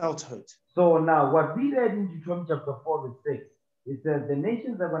without hurt. So now what we read in Deuteronomy chapter 4 verse 6, it says the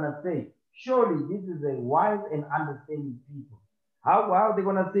nations are going to say, surely this is a wise and understanding people. How are they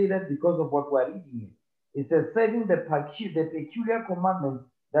going to say that? Because of what we're reading here. It says, serving the peculiar commandments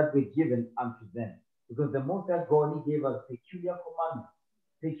that were given unto them. Because the Most High God, he gave us peculiar commandments.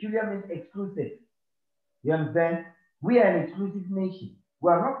 Peculiar means exclusive. You understand? We are an exclusive nation.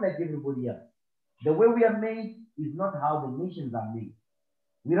 We are not like everybody else. The way we are made is not how the nations are made.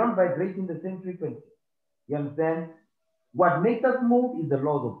 We don't vibrate in the same frequency. You understand? What makes us move is the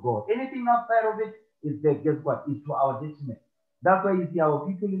laws of God. Anything outside of it is there, guess what? Is to our detriment. That's why you see our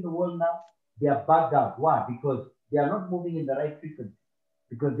people in the world now, they are bugged out. Why? Because they are not moving in the right frequency.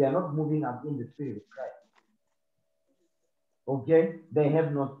 Because they are not moving up in the spirit of Christ. Okay? They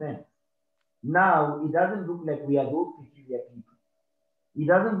have no sense. Now, it doesn't look like we are those peculiar people. It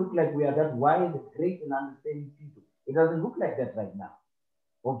doesn't look like we are that wise, great, and understanding people. It doesn't look like that right now.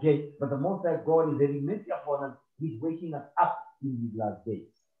 Okay? But the Most High God is having mercy upon us. He's waking us up in these last days.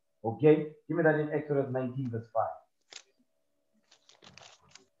 Okay? Give me that in Exodus 19, verse 5.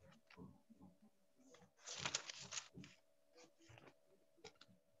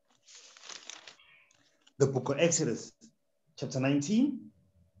 The book of Exodus, chapter 19,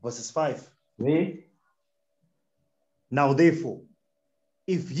 verses 5. Read. Now therefore,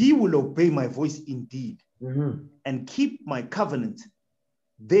 if ye will obey my voice indeed, and keep my covenant,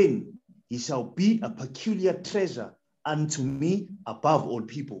 then ye shall be a peculiar treasure unto me above all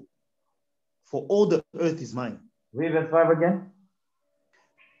people. For all the earth is mine. Read verse 5 again.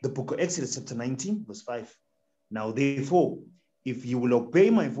 The book of Exodus, chapter 19, verse 5. Now therefore, if ye will obey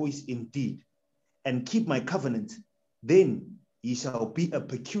my voice indeed, and keep my covenant, then ye shall be a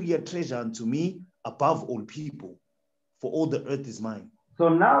peculiar treasure unto me above all people, for all the earth is mine. So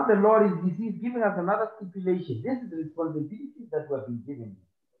now the Lord is giving us another stipulation. This is the responsibility that we have been given,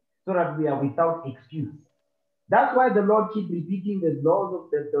 so that we are without excuse. That's why the Lord keeps repeating the laws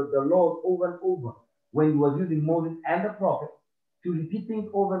of the laws over and over when he was using Moses and the prophet to repeat things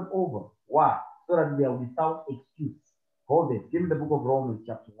over and over. Why? So that we are without excuse. Hold it. Give me the book of Romans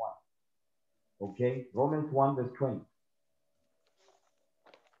chapter 1. Okay, Romans 1 verse 20.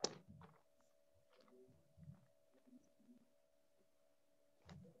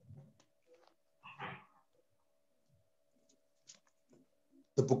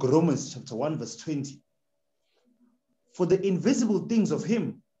 The book of Romans chapter 1 verse 20. For the invisible things of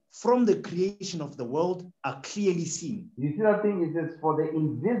him from the creation of the world are clearly seen. You see that thing? It says, for the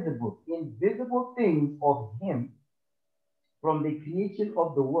invisible things of him from the creation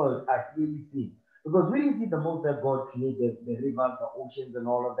of the world are clearly seen. Because we didn't see the Most High God created the rivers, the oceans, and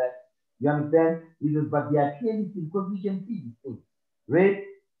all of that. You understand? It says, but they are clearly seen because we can see these things. Read.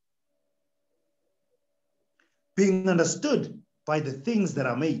 Being understood by the things that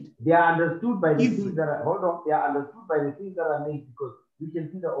are made. They are understood by the Even- things that are, hold on, they are understood by the things that are made, because we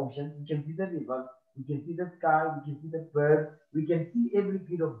can see the ocean, we can see the river, we can see the sky, we can see the birds, we can see every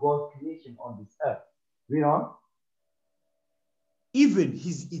bit of God's creation on this earth. Read on. Even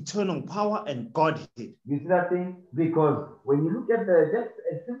his eternal power and Godhead. You see that thing? Because when you look at just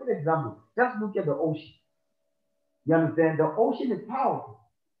a simple example, just look at the ocean. You understand? The ocean is powerful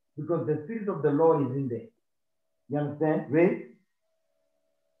because the Spirit of the Lord is in there. You understand? Read.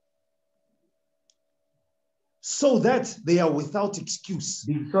 So that they are without excuse.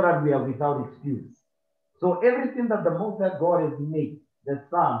 So that we are without excuse. So everything that the Most High God has made, the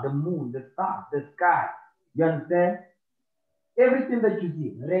sun, the moon, the stars, the sky, you understand? Everything that you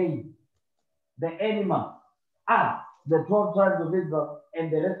see, rain, the animals, us, the 12 tribes of Israel,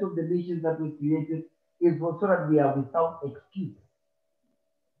 and the rest of the nations that were created, is so that we are without excuse.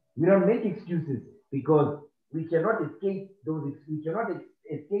 We don't make excuses because we cannot escape those. We cannot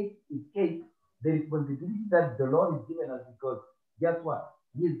escape the responsibility that the Lord has given us, because guess what?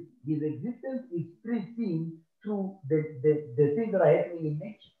 His existence is pre-seen through the things that are happening in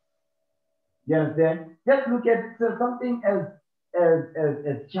nature. You understand? Just look at something as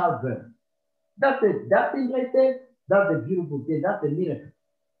childbirth. That's it. That thing right there, that's a beautiful thing. That's a miracle.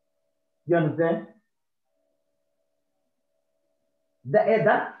 You understand?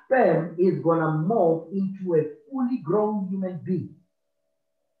 That sperm is going to morph into a fully grown human being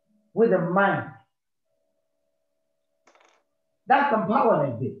with a mind. That's some power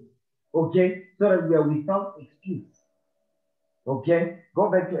right there. Okay? So that we are without excuse. Okay? Go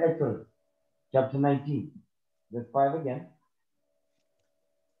back to Exodus chapter 19, verse 5 again.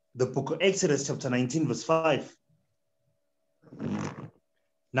 The book of Exodus, chapter 19, verse 5.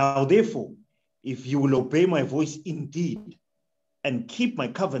 Now, therefore, if you will obey my voice indeed and keep my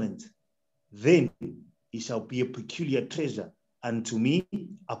covenant, then it shall be a peculiar treasure unto me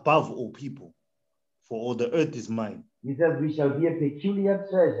above all people, for all the earth is mine. He says, we shall be a peculiar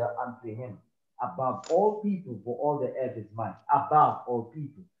treasure unto him above all people, for all the earth is mine. Above all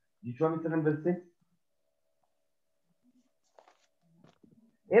people. Deuteronomy 7, verse 6.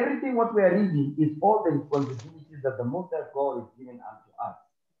 Everything what we are reading is all the responsibilities that the Most High God is giving unto us.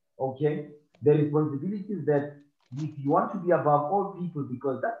 Okay? The responsibilities that if you want to be above all people,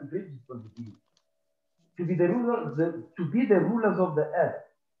 because that's a great responsibility. To be the rulers of the earth,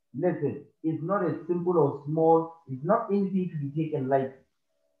 listen, it's not as simple or small, it's not anything to be taken lightly.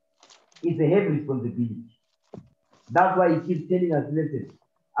 It's a heavy responsibility. That's why he keeps telling us, listen,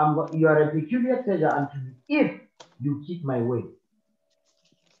 you are a peculiar treasure unto me if you keep my way.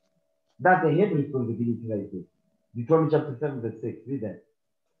 That's a heavy responsibility right there. Deuteronomy chapter 7, verse 6. Read that.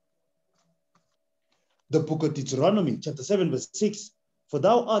 The book of Deuteronomy, chapter 7, verse 6. For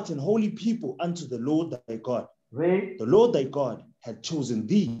thou art an holy people unto the Lord thy God. Read. The Lord thy God had chosen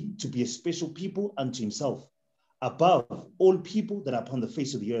thee to be a special people unto himself, above all people that are upon the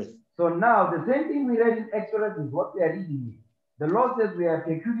face of the earth. So now, the same thing we read in Exodus is what we are reading here. The Lord says we are a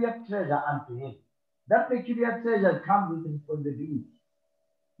peculiar treasure unto him. That peculiar treasure comes with responsibility.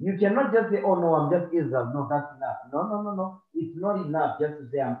 You cannot just say, oh no, I'm just Israel. No, that's enough. No. It's not enough just to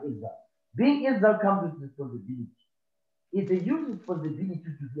say I'm Israel. Being Israel comes with responsibility. It's a huge responsibility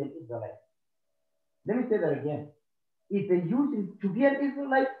to be an Israelite. Let me say that again. To be an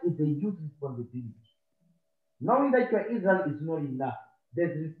Israelite, it's a huge responsibility. Knowing that you're Israel is not enough.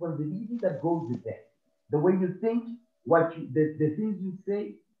 There's responsibility that goes with that. The way you think, the things you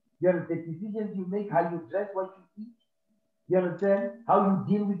say, the decisions you make, how you dress, what you eat. You understand? How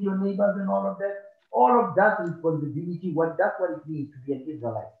you deal with your neighbors and all of that. All of that responsibility, that's what it means to be an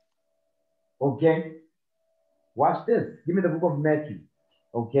Israelite. Okay? Watch this. Give me the book of Matthew.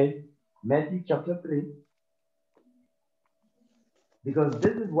 Okay? Matthew chapter 3. Because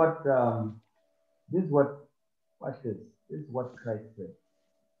this is what, watch this. This is what Christ said.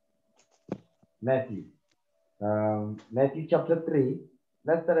 Matthew. Matthew chapter 3.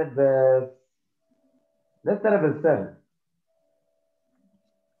 Let's start at verse 7.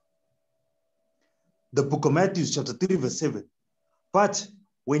 The book of Matthew, chapter 3, verse 7. But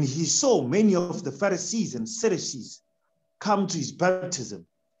when he saw many of the Pharisees and Sadducees come to his baptism,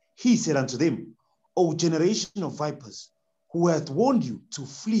 he said unto them, O generation of vipers, who hath warned you to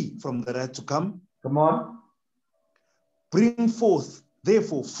flee from the wrath to come? Come on. Bring forth,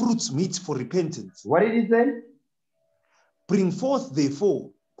 therefore, fruits meet for repentance. What did he say? Bring forth,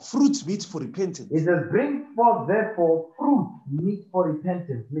 therefore, fruits meet for repentance. It says, bring forth, therefore, fruit meet for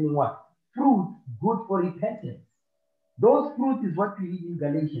repentance. Meaning what? Fruit good for repentance. Those fruit is what we read in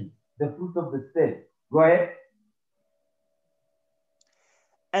Galatians, the fruit of the Spirit. Go ahead.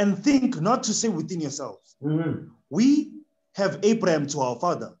 And think not to say within yourselves, we have Abraham to our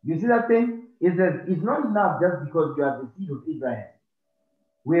father. You see that thing? It says it's not enough just because you are the seed of Abraham.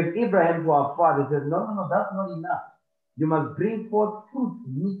 We have Abraham to our father. It says, no, that's not enough. You must bring forth fruit,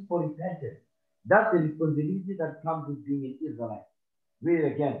 meat for repentance. That's the responsibility that comes with being an Israelite. Read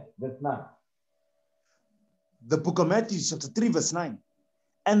it again, verse 9. The book of Matthew, chapter 3, verse 9.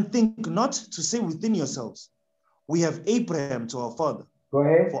 And think not to say within yourselves, we have Abraham to our father. Go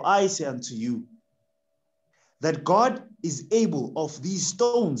ahead. For I say unto you, that God is able of these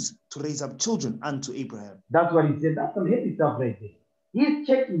stones to raise up children unto Abraham. That's what he said. That's some heavy stuff right there. He's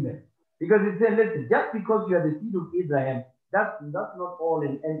checking them. Because he said, listen, just because you are the seed of Abraham, that's not all,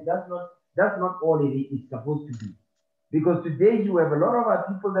 and that's not all it is supposed to be. Because today you have a lot of our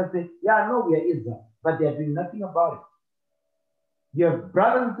people that say, yeah, no, we are Israel, but they are doing nothing about it. You have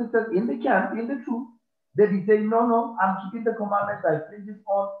brothers and sisters in the camp, in the truth, that be saying, no, I'm keeping the commandments, I fringe it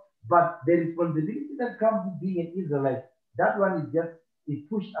on, but the responsibility that comes with being an Israelite, that one is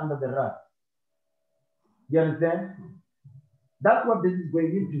pushed under the rug. You understand? That's what this is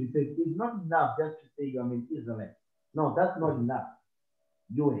going into. It says it's not enough just to say I'm an Israelite. No, that's not enough.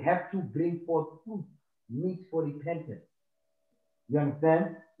 You have to bring forth fruit, meat for repentance. You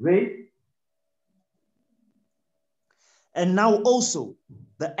understand? Read. And now also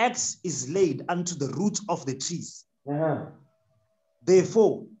the axe is laid unto the root of the trees.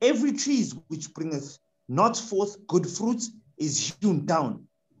 Therefore, every tree which bringeth not forth good fruit is hewn down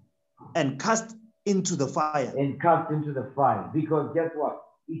and cast into the fire. Because guess what?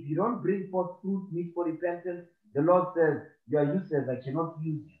 If you don't bring forth fruit, meat for repentance, the Lord says, you are useless, I cannot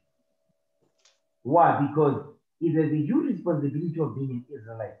use you. Why? Because it is a huge responsibility of being an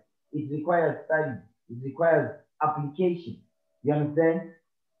Israelite. It requires study. It requires application. You understand?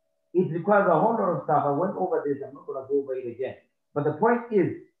 It requires a whole lot of stuff. I went over this. I'm not going to go over it again. But the point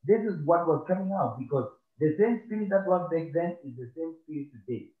is, this is what was coming out, because the same spirit that was back then is the same spirit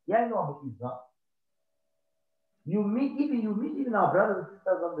today. Yeah, I know about Israel. You meet even our brothers and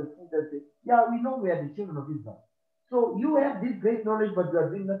sisters on the street that say, yeah, we know we are the children of Israel. So you have this great knowledge, but you are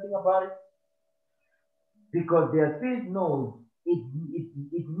doing nothing about it. Because their spirit knows it needs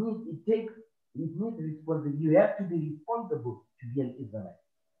responsibility. You have to be responsible to be an Israelite.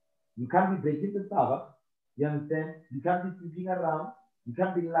 You can't be breaking the Sabbath. You understand? You can't be sleeping around. You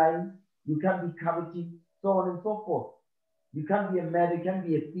can't be lying. You can't be coveting, so on and so forth. You can't be a murderer. You can't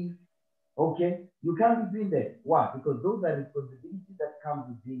be a thief. Okay? You can't be doing that. Why? Because those are responsibilities that come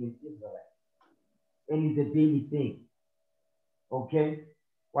with being an Israelite. And it's a daily thing. Okay?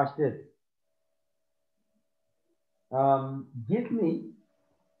 Watch this. Give me,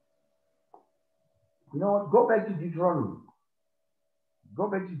 you know what? Go back to Deuteronomy. Go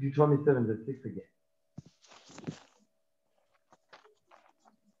back to Deuteronomy 7, verse 6 again.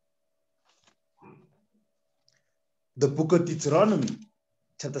 The book of Deuteronomy,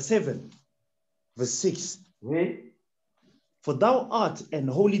 chapter 7, verse 6. Read. For thou art an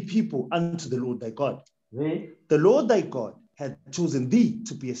holy people unto the Lord thy God. Read. The Lord thy God hath chosen thee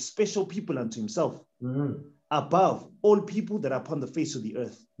to be a special people unto himself, above all people that are upon the face of the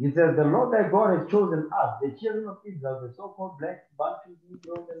earth. He says, the Lord thy God has chosen us, the children of Israel, the so-called blacks, Bantus,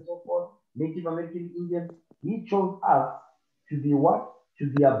 Negroes, and so forth, Native American Indians. He chose us to be what? To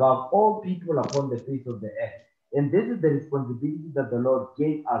be above all people upon the face of the earth. And this is the responsibility that the Lord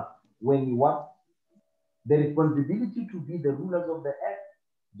gave us when he what? The responsibility to be the rulers of the earth.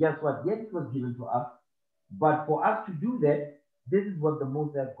 Guess what? Yes, it was given to us. But for us to do that, this is what the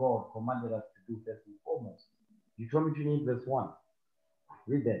Most High God commanded us to do first and foremost. Deuteronomy 28, verse 1.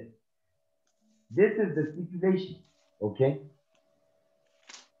 Read that. This is the stipulation. Okay?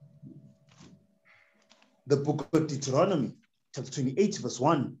 The book of Deuteronomy, chapter 28, verse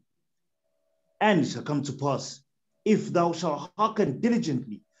 1. And it shall come to pass, if thou shalt hearken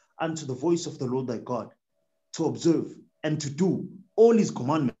diligently unto the voice of the Lord thy God, to observe and to do all his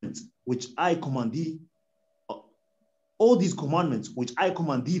commandments, which I command thee, all these commandments which I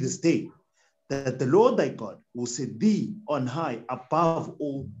command thee this day, that the Lord thy God will set thee on high above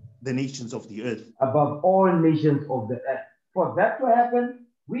all the nations of the earth. Above all nations of the earth. For that to happen,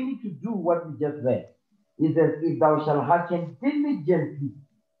 we need to do what we just read. It says, if thou shalt hearken diligently.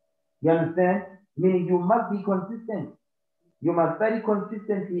 You understand? Meaning you must be consistent. You must study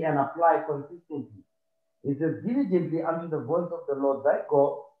consistently and apply consistently. It says, diligently unto the voice of the Lord thy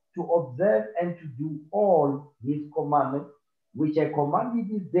God, to observe and to do all his commandments, which I command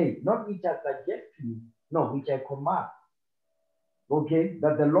you this day, not which I suggest to you, no, which I command. Okay,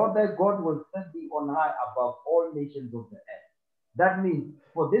 that the Lord thy God will set thee on high above all nations of the earth. That means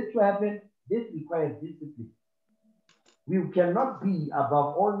for this to happen, this requires discipline. We cannot be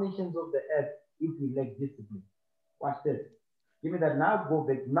above all nations of the earth if we lack discipline. Watch this. Give me that. Now go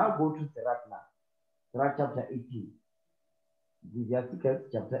back. Now go to Sirach now. Sirach chapter 18. Ecclesiasticus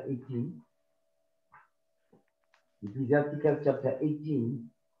chapter 18. Ecclesiasticus chapter 18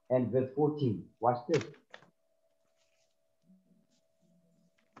 and verse 14. Watch this.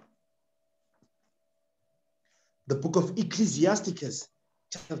 The book of Ecclesiasticus,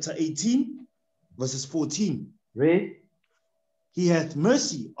 chapter 18, verses 14. Read. He hath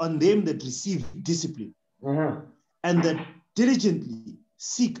mercy on them that receive discipline, and that diligently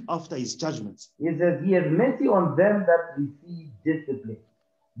seek after his judgments. He says, he has mercy on them that receive discipline.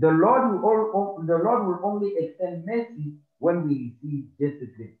 The Lord will only extend mercy when we receive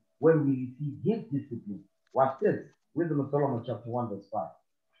discipline, when we receive his discipline. Watch this. Wisdom of Solomon, chapter 1, verse 5.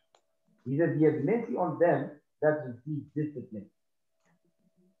 He says, he has mercy on them that receive discipline.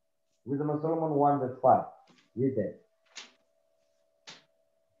 Wisdom of Solomon 1, verse 5. Read that.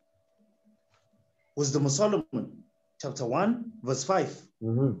 Wisdom of Solomon, chapter 1, verse 5.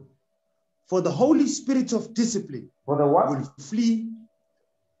 For the Holy Spirit of discipline For the what? will flee.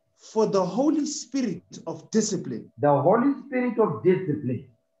 For the Holy Spirit of discipline. The Holy Spirit of discipline.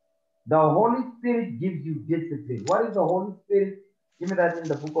 The Holy Spirit gives you discipline. What is the Holy Spirit? Give me that in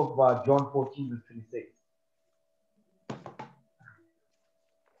the book of John 14, verse 26.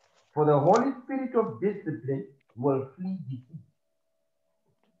 For the Holy Spirit of discipline will flee defeat.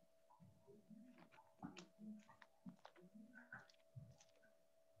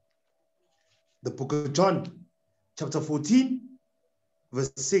 The book of John, chapter 14,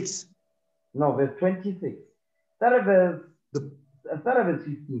 verse 6. No, verse 26. Start at verse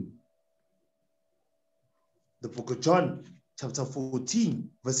 15. The book of John, chapter 14,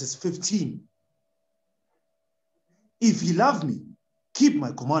 verses 15. If ye love me, keep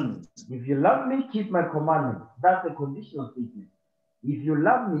my commandments. If you love me, keep my commandments. That's a conditional statement. If you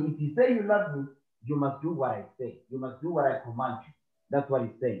love me, if you say you love me, you must do what I say. You must do what I command you. That's what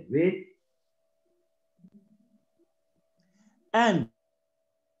he's saying. Read. And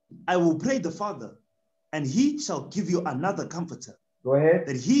I will pray the Father, and he shall give you another comforter. Go ahead.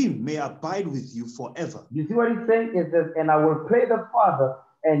 That he may abide with you forever. You see what he's saying? It says, and I will pray the Father,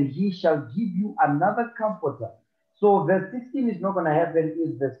 and he shall give you another comforter. So verse 16 is not going to happen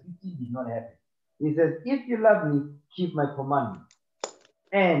if verse 15 did not happen. He says, if you love me, keep my commandments.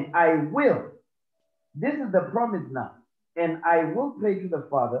 And I will. This is the promise now. And I will pray to the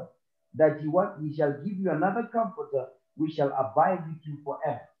Father that he shall give you another comforter, which shall abide with you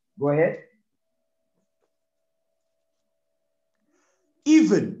forever. Go ahead.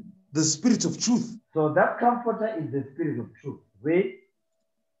 Even the Spirit of truth. So that comforter is the Spirit of truth. Read.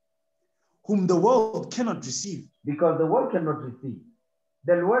 Whom the world cannot receive. Because the world cannot receive.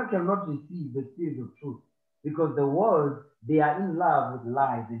 The world cannot receive the Spirit of truth. Because the world, they are in love with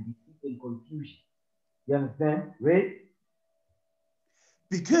lies and deceit and confusion. You understand? Read.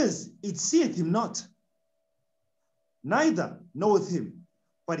 Because it seeth him not, neither knoweth him,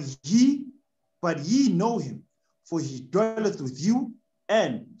 but ye know him, for he dwelleth with you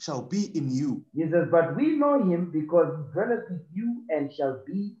and shall be in you. He says, but we know him because he dwelleth with you and shall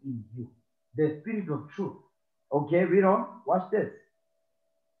be in you. The Spirit of truth. Okay, read on. Watch this.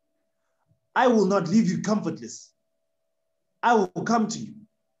 I will not leave you comfortless. I will come to you.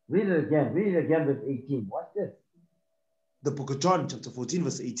 Read it again. Read it again, verse 18. Watch this. The book of John, chapter 14,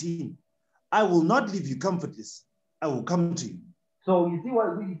 verse 18. I will not leave you comfortless. I will come to you. So you see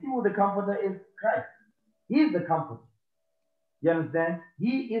who the comforter is? Christ. He is the comforter. You understand?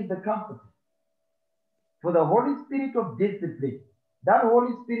 He is the comforter. For the Holy Spirit of discipline, that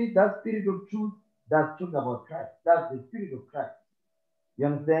Holy Spirit, that Spirit of truth, that's talking about Christ. That's the Spirit of Christ. You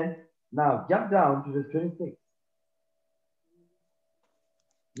understand? Now jump down to verse 26.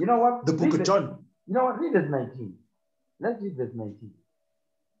 You know what? The book of John. You know what? Read verse 19. Let's read verse 19.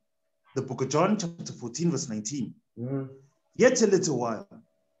 The book of John, chapter 14, verse 19. Yet a little while,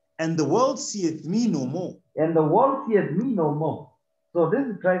 and the world seeth me no more. And the world seeth me no more. So this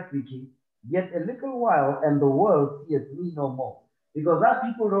is Christ speaking. Yet a little while, and the world seeth me no more. Because our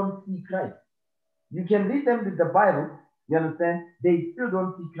people don't see Christ. You can read them with the Bible, you understand? They still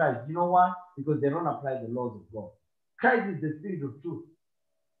don't see Christ. You know why? Because they don't apply the laws of God. Christ is the Spirit of truth.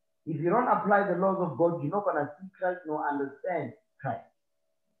 If you don't apply the laws of God, you're not going to see Christ nor understand Christ.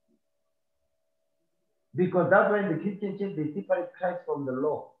 Because that's why in the Christian church, they separate Christ from the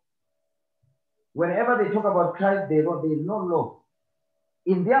law. Whenever they talk about Christ, there is no law.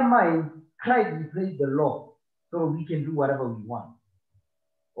 In their mind, Christ replaced the law, so we can do whatever we want.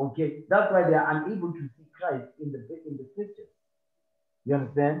 Okay, that's why they are unable to see Christ in the scriptures. You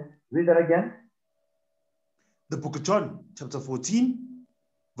understand? Read that again. The book of John, chapter 14,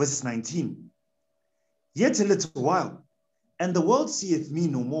 verse 19. Yet a little while, and the world seeth me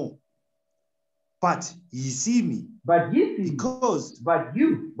no more. But ye see me. But ye see because me. But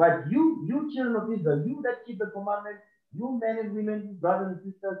you children of Israel, you that keep the commandments, you men and women, brothers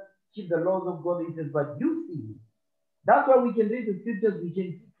and sisters, keep the laws of God. He says, but you see me. That's why we can read the scriptures, we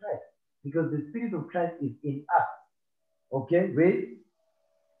can see Christ. Because the Spirit of Christ is in us. Okay, wait.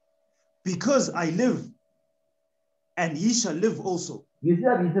 Because I live, and ye shall live also. You see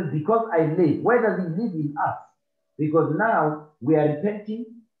that he says, because I live. Where does he live? In us? Because now we are repenting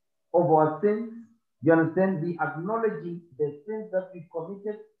of our sins. You understand? We acknowledging the sins that we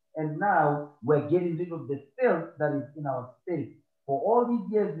committed, and now we're getting rid of the filth that is in our spirit. For all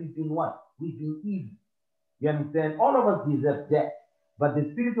these years, we've been what? We've been evil. You understand? All of us deserve death. But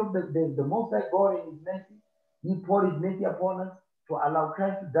the Spirit of the Most High God in His mercy, He poured His mercy upon us to allow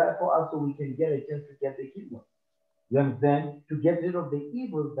Christ to die for us so we can get a chance to get the kingdom. You understand? To get rid of the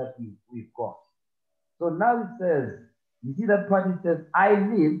evils that we've got. So now it says, you see that part, it says, I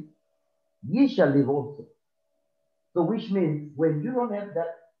live, ye shall live also. So which means when you don't have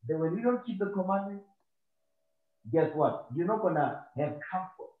that, when you don't keep the commandments, guess what? You're not going to have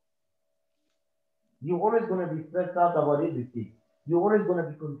comfort. You're always going to be stressed out about everything. You're always going to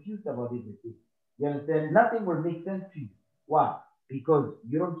be confused about everything. You understand? Nothing will make sense to you. Why? Because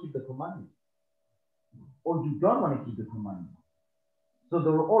you don't keep the commandments. Or you don't want to keep the commandments. So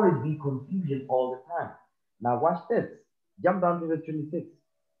there will always be confusion all the time. Now watch this. Jump down to verse 26.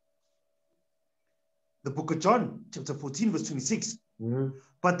 The book of John, chapter 14, verse 26. Mm-hmm.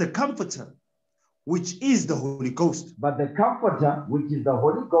 But the Comforter, which is the Holy Ghost. But the Comforter, which is the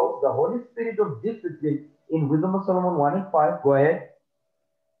Holy Ghost, the Holy Spirit of discipline, in Wisdom of Solomon 1 and 5. Go ahead.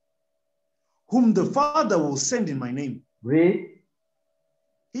 Whom the Father will send in my name. Read.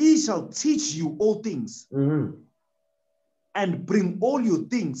 He shall teach you all things. Mm-hmm. And bring all your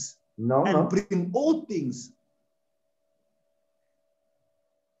things. Bring all things.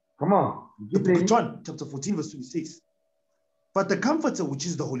 Come on. The book of John, chapter 14, verse 26. But the Comforter, which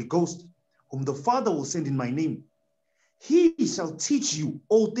is the Holy Ghost, whom the Father will send in my name, he shall teach you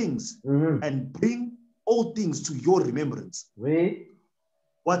all things, and bring all things to your remembrance. Read.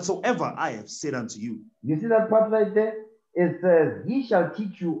 Whatsoever I have said unto you. You see that part right there? It says, he shall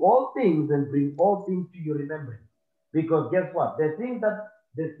teach you all things and bring all things to your remembrance. Because guess what? The things that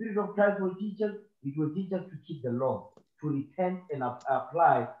the Spirit of Christ will teach us, it will teach us to keep the law, to repent and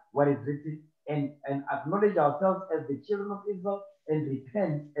apply what is written, and acknowledge ourselves as the children of Israel and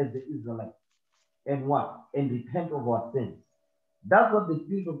repent as the Israelites. And what? And repent of our sins. That's what the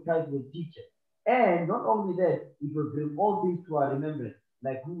Spirit of Christ will teach us. And not only that, it will bring all things to our remembrance,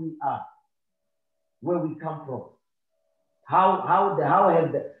 like who we are, where we come from. How did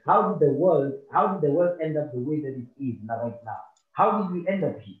the world end up the way that it is right now? How did we end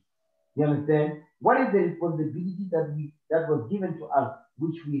up here? You understand? What is the responsibility that was given to us,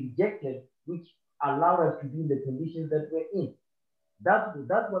 which we rejected, which allowed us to be in the conditions that we're in? That's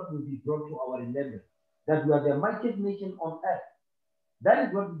what will be brought to our remembrance. That we are the mightiest nation on earth. That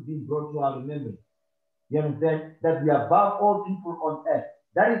is what is being brought to our remembrance. You understand? That we are above all people on earth.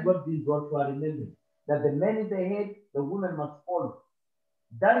 That is what is being brought to our remembrance. That the man is the head, the woman must follow.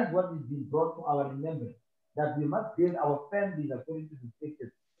 That is what is being brought to our remembrance. That we must build our families according to the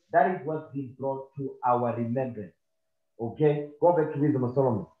scriptures. That is what's being brought to our remembrance. Okay? Go back to Wisdom of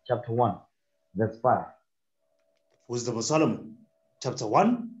Solomon, chapter 1, verse 5. Wisdom of Solomon, chapter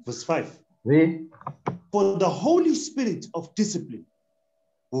 1, verse 5. Read. For the Holy Spirit of discipline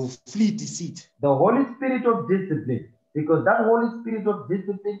will flee deceit. The Holy Spirit of discipline, because that Holy Spirit of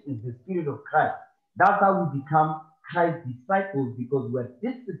discipline is the Spirit of Christ. That's how we become Christ's disciples, because we're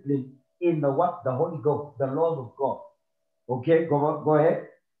disciplined in the what? The Holy Ghost, the laws of God. Okay, go ahead.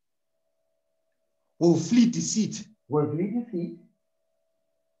 Will flee deceit. Will flee deceit.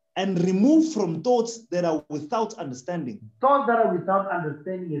 And remove from thoughts that are without understanding. Thoughts that are without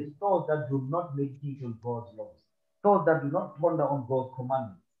understanding is thoughts that do not meditate on God's laws. Thoughts that do not ponder on God's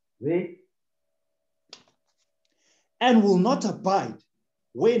commandments. Right? And will not abide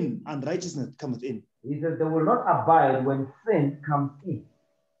when unrighteousness cometh in. He says they will not abide when sin comes in.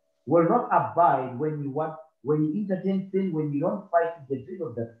 Will not abide when you entertain sin, when you don't fight to get rid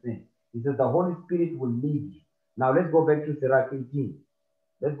of that sin. He says the Holy Spirit will lead you. Now let's go back to Sirach 18.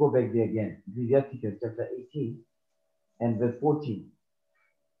 Let's go back there again. Ecclesiastes chapter 18 and verse 14.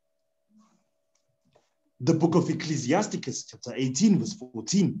 The book of Ecclesiastes chapter 18 verse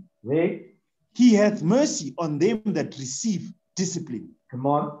 14. Right? He hath mercy on them that receive discipline. Come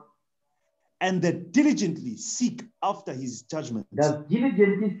on. and that diligently seek after his judgments. Does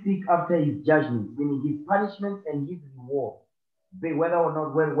diligently seek after his judgment, meaning his punishment and his reward. Whether or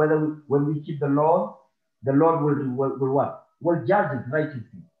not, when we keep the Lord will what? Will judge us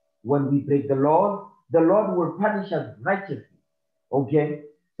righteously. When we break the Lord will punish us righteously. Okay?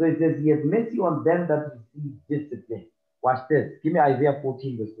 So it says, he has mercy on them that receive discipline. Watch this. Give me Isaiah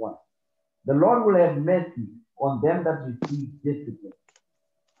 14, verse 1. The Lord will have mercy on them that receive discipline.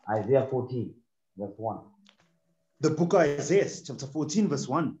 Isaiah 14, verse 1. The book of Isaiah, chapter 14, verse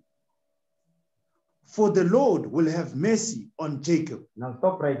 1. For the Lord will have mercy on Jacob. Now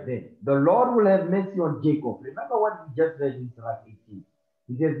stop right there. The Lord will have mercy on Jacob. Remember what we just read in verse 18.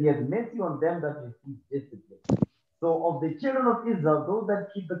 He says, he has mercy on them that receive discipline. So of the children of Israel, those that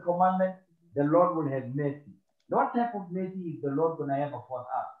keep the commandment, the Lord will have mercy. What type of mercy is the Lord going to have upon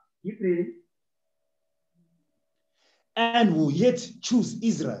us? Keep reading. And will yet choose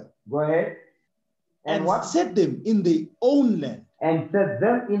Israel. Go ahead. And what? Set them in their own land. And set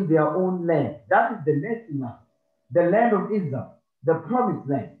them in their own land. That is the mercy now. The land of Israel, the promised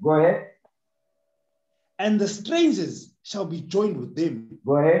land. Go ahead. And the strangers shall be joined with them.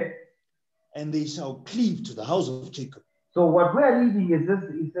 Go ahead. And they shall cleave to the house of Jacob. So what we're reading is this.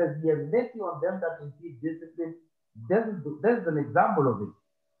 It says, he has mercy on them that receive discipline. This is an example of it.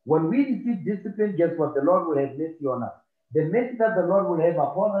 When we receive discipline, guess what? The Lord will have mercy on us. The mercy that the Lord will have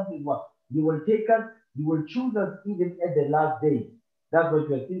upon us is what? He will take us, he will choose us even at the last day. That's what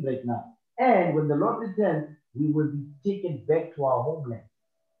we are seeing right now. And when the Lord returns, we will be taken back to our homeland.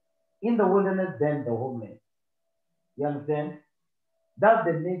 In the wilderness, then the homeland. You understand? That's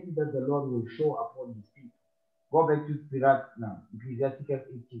the mercy that the Lord will show upon his people. Go back to Sirach now. Ecclesiastes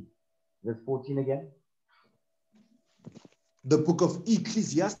 18, verse 14 again. The book of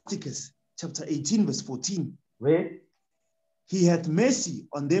Ecclesiastes, chapter 18, verse 14. Read. He hath mercy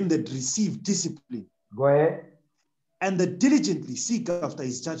on them that receive discipline. Go ahead. And that diligently seek after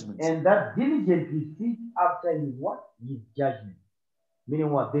his judgments. And that diligently seek after his what? His judgment.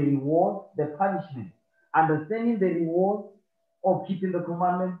 Meaning what? The reward, the punishment. Understanding the reward of keeping the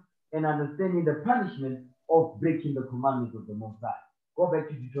commandments and understanding the punishment of breaking the commandments of the Most High. Go back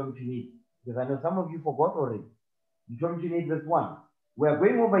to Deuteronomy 28, because I know some of you forgot already. Deuteronomy 28, verse 1. We are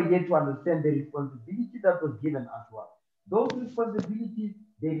going over here to understand the responsibility that was given unto us. Those responsibilities,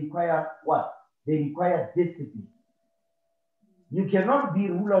 they require what? They require discipline. You cannot be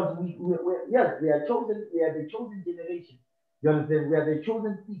rulers. Yes, we are chosen. We are the chosen generation. You understand? We are the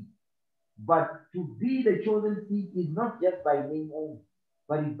chosen seed. But to be the chosen seed is not just by name only,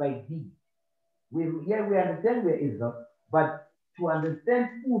 but it's by deed. We understand we're Israel, but to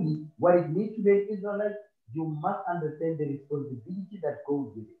understand fully what it means to be an Israelite, you must understand the responsibility that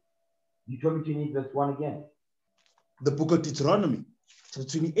goes with it. Deuteronomy 28, verse 1 again. The book of Deuteronomy,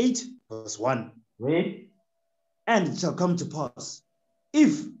 chapter 28, verse 1. Read. And it shall come to pass,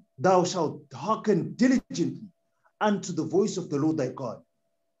 if thou shalt hearken diligently unto the voice of the Lord thy God,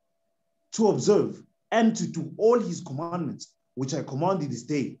 to observe and to do all his commandments, which I command thee this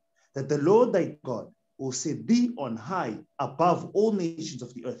day, that the Lord thy God will set thee on high above all nations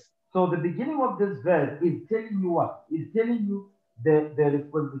of the earth. So the beginning of this verse is telling you what? It's telling you the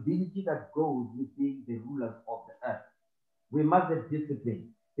responsibility that goes with being the rulers of the earth. We must have discipline.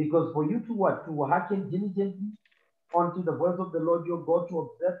 Because for you to what? To hearken diligently unto the voice of the Lord your God, to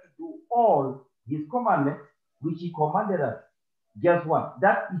observe to do all his commandments, which he commanded us. Guess what?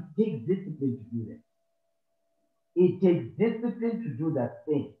 That it takes discipline to do that. It takes discipline to do that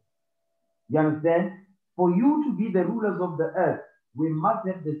thing. You understand? For you to be the rulers of the earth, we must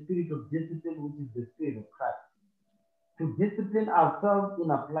have the spirit of discipline, which is the spirit of Christ. To discipline ourselves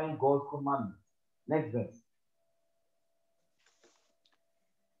in applying God's commandments. Next verse.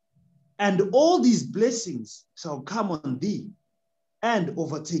 And all these blessings shall come on thee and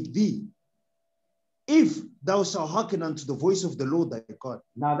overtake thee, if thou shalt hearken unto the voice of the Lord thy God.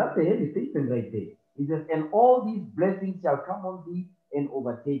 Now that's a heavy statement right there. It says, and all these blessings shall come on thee and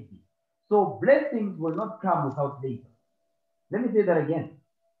overtake thee. So blessings will not come without labor. Let me say that again.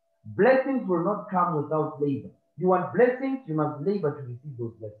 Blessings will not come without labor. You want blessings, you must labor to receive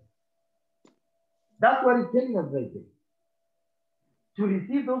those blessings. That's what he's telling us right there. To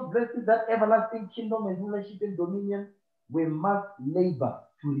receive those blessings, that everlasting kingdom and rulership and dominion, we must labor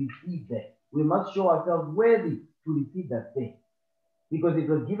to receive that. We must show ourselves worthy to receive that thing. Because it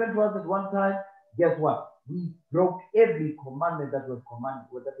was given to us at one time, guess what? We broke every commandment that was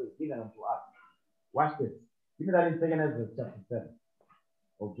given unto us. Watch this. Give me that in 2 Ezra chapter 7.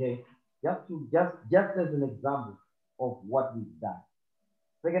 Okay? Just as an example of what we've done.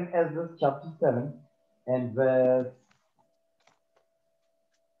 2 Ezra chapter 7 and verse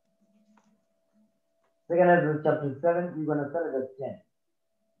Second Ezra chapter 7, we're going to start at verse 10.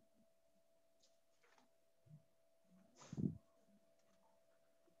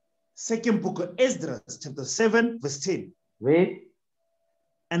 Second book of Ezra, chapter 7, verse 10. Read.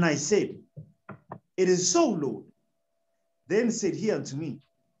 And I said, it is so, Lord. Then said he unto me,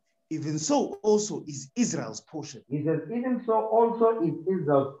 even so also is Israel's portion. He says, even so also is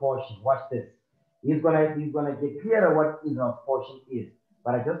Israel's portion. Watch this. He's gonna get clearer what Israel's portion is.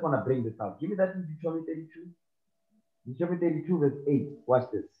 But I just want to bring this out. Give me that in Deuteronomy 32. Deuteronomy 32, verse 8.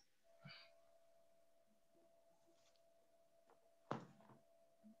 Watch this.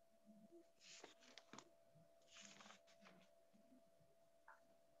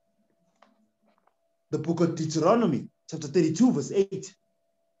 The book of Deuteronomy, chapter 32, verse 8.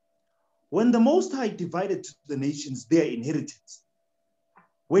 When the Most High divided to the nations their inheritance,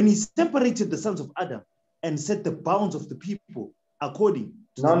 when he separated the sons of Adam and set the bounds of the people according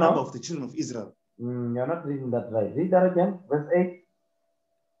to the number of the children of Israel. You're not reading that right. Read that again, verse 8.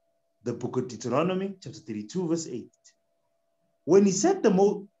 The book of Deuteronomy, chapter 32, verse 8. When he set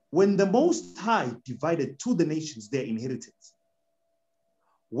when the Most High divided to the nations their inheritance,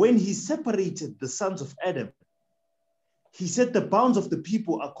 when he separated the sons of Adam, he set the bounds of the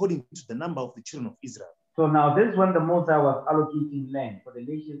people according to the number of the children of Israel. So now this is when the Most High was allocating land for the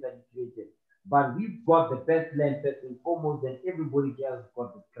nations that he created. But we've got the best land first and foremost, and everybody else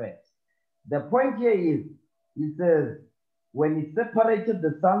got the crest. The point here is, he says, when he separated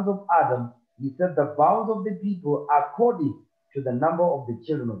the sons of Adam, he set the bounds of the people according to the number of the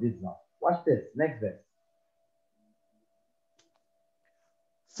children of Israel. Watch this, next verse.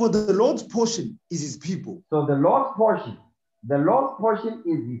 For the Lord's portion is his people. So the Lord's portion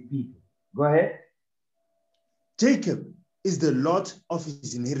is his people. Go ahead. Jacob is the lot of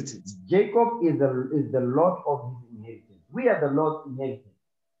his inheritance. Jacob is the lot of his inheritance. We are the Lord's inheritance.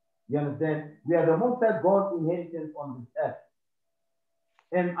 You understand? We are the Most High God's inheritance on this earth.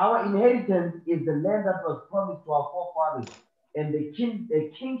 And our inheritance is the land that was promised to our forefathers. And the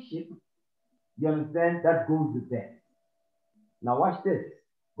kingship, you understand, that goes with that. Now watch this.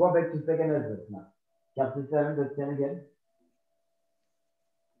 Go back to 2nd Ezra now. Chapter 7, verse 10 again.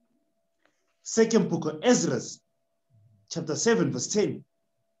 Second book of Ezra, chapter 7, verse 10.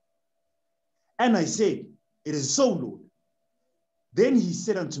 And I said, it is so, Lord. Then he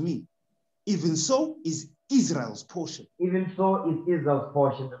said unto me, even so is Israel's portion. Even so is Israel's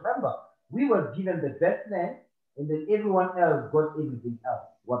portion. Remember, we were given the best land, and then everyone else got everything else,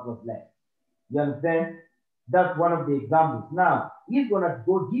 what was left. You understand? That's one of the examples. Now, he's going to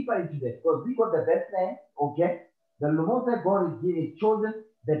go deeper into that because we got the best land, okay? The Most High God is chosen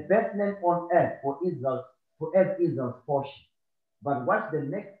the best land on earth for Israel, as Israel's portion. But watch the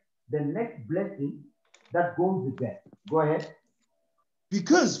next blessing that goes with that. Go ahead.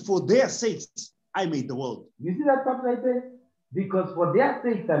 Because for their sakes I made the world. You see that part right there? Because for their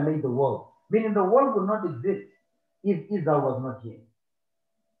sakes I made the world. Meaning the world would not exist if Israel was not here.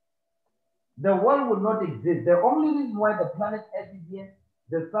 The world would not exist. The only reason why the planet Earth is here,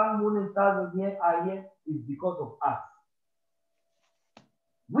 the sun, moon, and stars are here is because of us.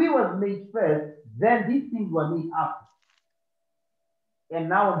 We was made first, then these things were made after. And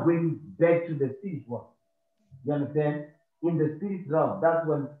now I'm going back to the spirit world. You understand? In the spirit realm, that's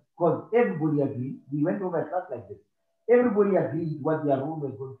when, because everybody agreed, we went over a class like this. Everybody agreed what their role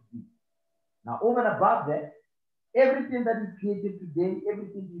was going to be. Now, over and above that, everything that is created today,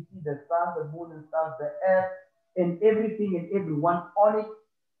 everything you see, the sun, the moon, and stars, the earth, and everything and everyone on it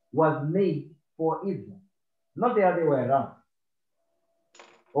was made for Israel. Not the other way around.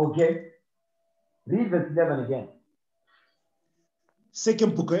 Okay? Read verse 11 again.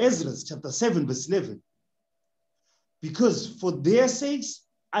 Second book of Ezra, chapter 7, verse 11. Because for their sakes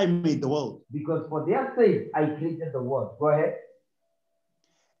I made the world. Because for their sake I created the world. Go ahead.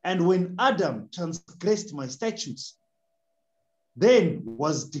 And when Adam transgressed my statutes, then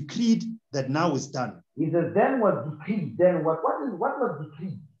was decreed that now is done. He says, then was decreed. Then what was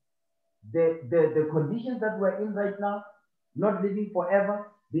decreed? The conditions that we're in right now, not living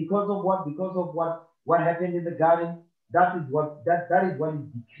forever, because of what? Because of what happened in the garden. That is what is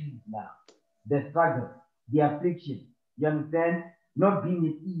decreed now. The struggle, the affliction. You understand? Not being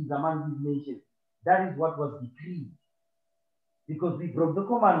at ease among these nations. That is what was decreed. Because we broke the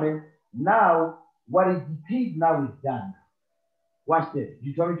commandment. Now, what is decreed now is done. Watch this.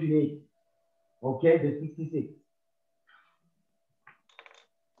 Deuteronomy 28. Okay, verse 66.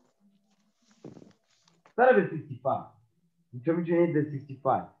 Start at verse 65. Deuteronomy 28, verse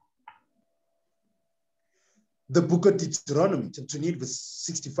 65. The book of Deuteronomy, chapter 28, verse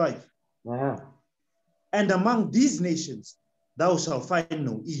 65. Yeah. And among these nations thou shalt find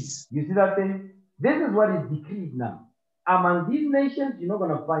no ease. You see that thing? This is what is decreed now. Among these nations, you're not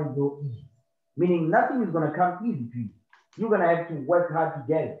going to find no ease. Meaning nothing is going to come easy to you. You're going to have to work hard to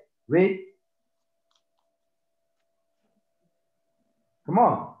get it. Right? Come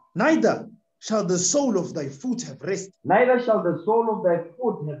on. Neither shall the sole of thy foot have rest. Neither shall the sole of thy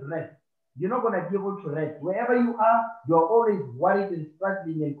foot have rest. You're not going to be able to rest. Wherever you are, you're always worried and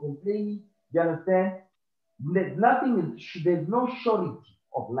struggling and complaining. You understand? There's no surety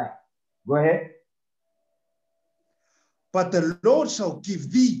of life. Go ahead. But the Lord shall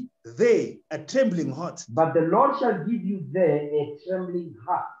give thee there a trembling heart. But the Lord shall give you there a trembling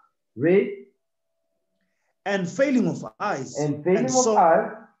heart. Read. And failing of eyes. And failing of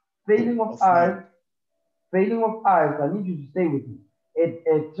eyes. Failing of eyes. Failing of eyes. I need you to stay with me.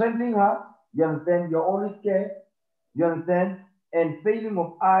 A trembling heart. You understand? You're always scared. You understand? And failing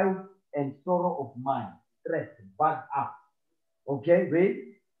of eyes and sorrow of mind. Stress. Bad up. Okay, read.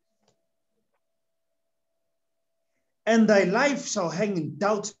 And thy life shall hang in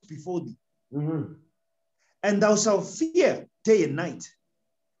doubt before thee. And thou shalt fear day and night,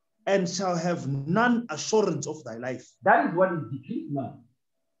 and shall have none assurance of thy life. That is what is decreed now.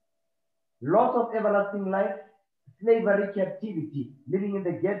 Loss of everlasting life, slavery, captivity, living in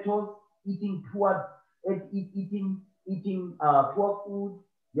the ghettos, eating poor food,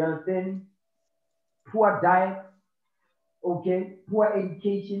 you understand? Poor diet, okay, poor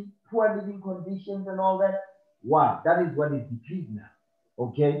education, poor living conditions and all that. Why? That is what is decreed now.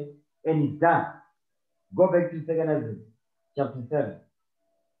 Okay? And it's done. Go back to 2 Ezra, chapter 7,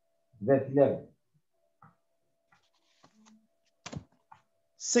 verse 11.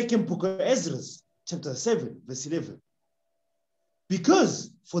 Second book of Ezra, chapter 7, verse 11.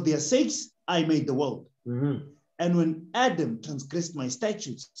 Because for their sakes I made the world. And when Adam transgressed my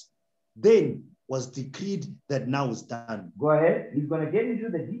statutes, then was decreed that now is done. Go ahead. He's going to get into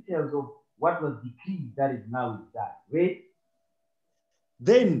the details of what was decreed that is now done. Wait.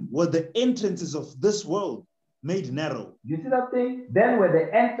 Then were the entrances of this world made narrow. You see that thing? Then were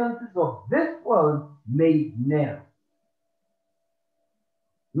the entrances of this world made narrow.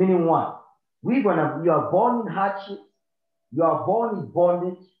 Meaning what? You are born in hardship. You are born in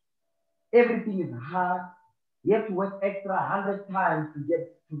bondage. Everything is hard. You have to work extra 100 times to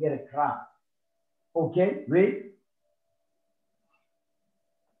get a crown. Okay, read.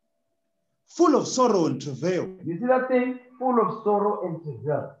 Full of sorrow and travail. You see that thing? Full of sorrow and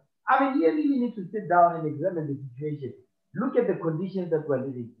travail. I mean, you really need to sit down and examine the situation. Look at the conditions that we're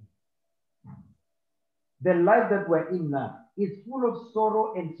living in. The life that we're in now is full of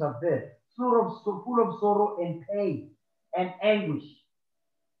sorrow and travail, full of sorrow and pain and anguish.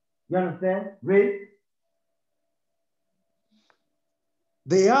 You understand? Read.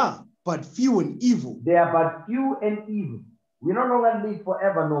 They are but few and evil. They are but few and evil. We no longer live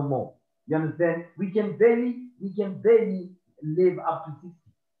forever no more. You understand? We can barely live up to 60.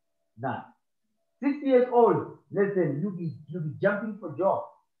 Now, 60 years old, listen, you'll be jumping for joy.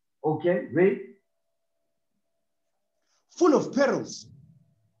 Okay, read. Full of perils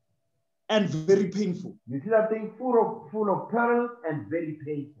and very painful. You see that thing? Full of perils and very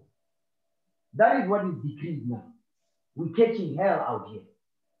painful. That is what is decreed now. We're catching hell out here.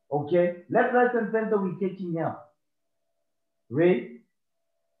 Okay? Left, right, and center, we're catching hell. Read.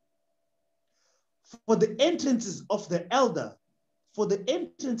 For the entrances of the elder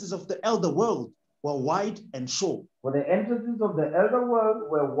world were wide and sure. For the entrances of the elder world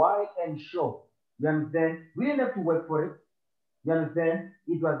were wide and sure. You understand? We didn't have to work for it. You understand?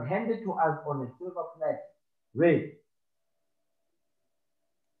 It was handed to us on a silver platter. Read.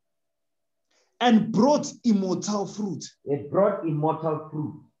 And brought immortal fruit. It brought immortal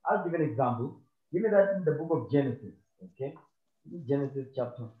fruit. I'll give an example. Give me that in the book of Genesis. Okay? Genesis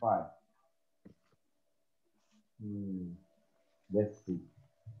chapter 5. Let's see.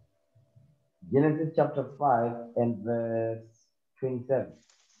 Genesis chapter 5 and verse 27.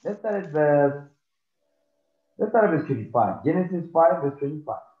 Let's start at verse 25. Genesis 5 verse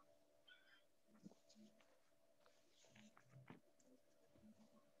 25.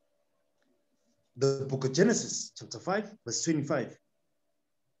 The book of Genesis chapter 5 verse 25.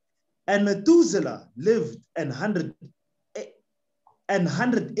 And Methuselah lived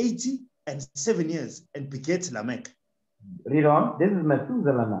 187 years and begat Lamech. Read on. This is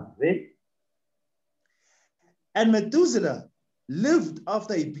Methuselah now. Read. And Methuselah lived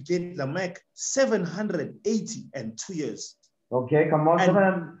after he begat Lamech 782 years. Okay, come on.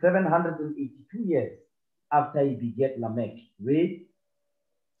 782 years after he begat Lamech. Read.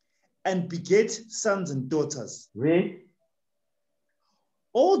 And begat sons and daughters. Read.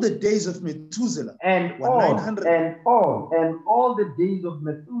 All the days of Methuselah and were all 900. And all the days of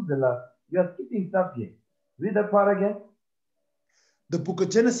Methuselah You are skipping stuff here. Read that part again. The book of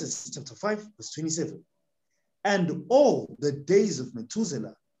Genesis, chapter 5, verse 27. And all the days of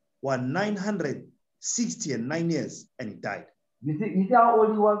Methuselah were 969 years, and he died. You see how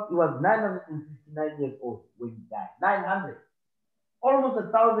old he was? He was 969 years old when he died. 900. Almost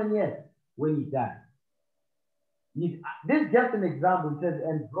 1,000 years when he died. This is just an example. It says,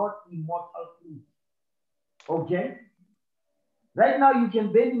 and brought immortal fruit. Okay? Right now, you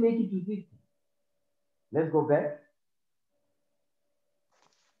can barely make it to 60. Let's go back.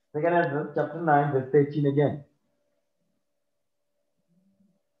 Second Ezra, chapter 9, verse 13 again.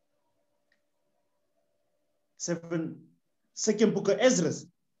 Second book of Ezra,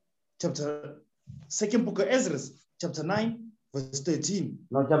 chapter 9, verse 13.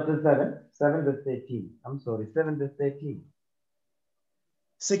 No, chapter 7, 7 verse 13. I'm sorry, 7 verse 13.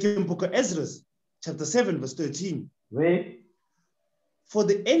 Second book of Ezra, chapter 7, verse 13. Wait. For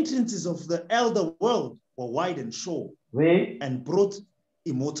the entrances of the elder world were wide and sure. Wait. And brought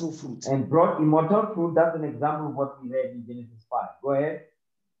immortal fruit. And brought immortal fruit. That's an example of what we read in Genesis 5. Go ahead.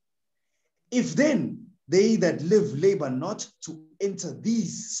 If then they that live labor not to enter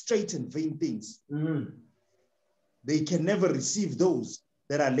these straight and vain things, they can never receive those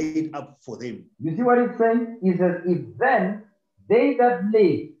that are laid up for them. You see what it's saying? It says, if then they that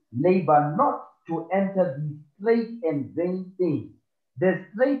labor not to enter these straight and vain things. The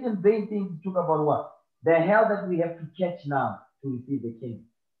straight and vain things talk about what? The hell that we have to catch now to receive the kingdom.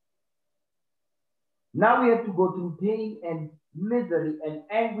 Now we have to go through pain and misery and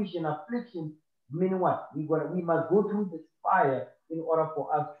anguish and affliction. Meaning what? We must go through this fire in order for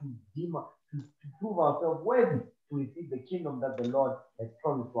us to prove ourselves worthy to receive the kingdom that the Lord has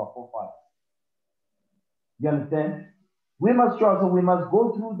promised to our forefathers. You understand? We must show ourselves, we must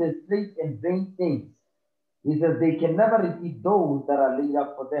go through the straight and vain things. He says they can never receive those that are laid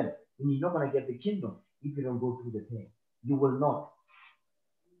up for them. And you're not going to get the kingdom if you don't go through the pain. You will not.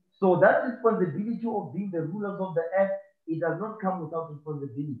 So that responsibility of being the rulers of the earth, it does not come without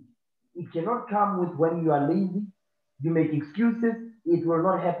responsibility. It cannot come with when you are lazy, you make excuses, it will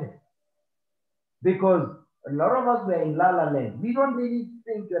not happen. Because a lot of us were in La La Land. We don't really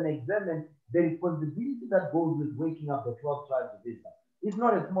think and examine the responsibility that goes with waking up the 12 tribes of Israel. It's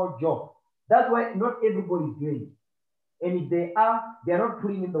not a small job. That's why not everybody is doing it. And if they are not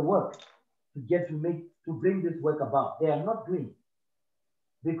putting in the work to bring this work about. They are not doing it.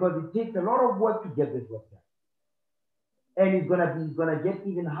 Because it takes a lot of work to get this work done. And it's gonna get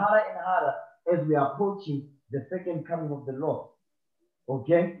even harder and harder as we are approaching the second coming of the Lord.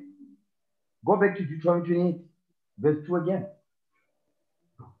 Okay? Go back to Deuteronomy 28, verse 2 again.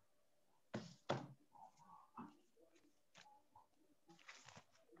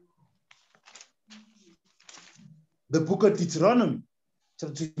 The book of Deuteronomy,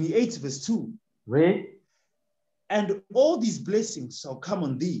 chapter 28, verse 2. Read. And all these blessings shall come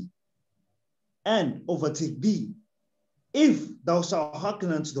on thee and overtake thee, if thou shalt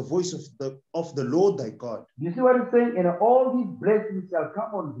hearken unto the voice of the Lord thy God. You see what it's saying? And all these blessings shall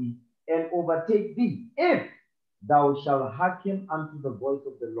come on thee and overtake thee, if thou shalt hearken unto the voice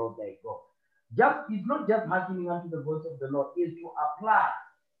of the Lord thy God. It's not just hearkening unto the voice of the Lord, it's to apply.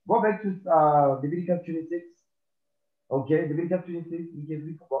 Go back to Leviticus 26. Okay, Leviticus 26, in case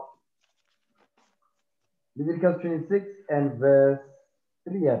we forgot. Leviticus 26 and verse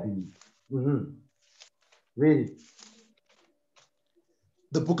 3, I believe. Read it.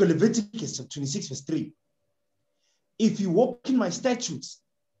 The book of Leviticus, chapter 26, verse 3. If you walk in my statutes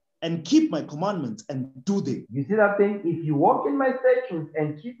and keep my commandments and do them. You see that thing? If you walk in my statutes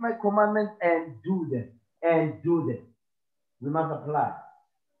and keep my commandments and do them, we must apply.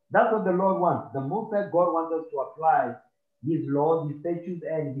 That's what the Lord wants. The Most High God wants us to apply His laws, His statutes,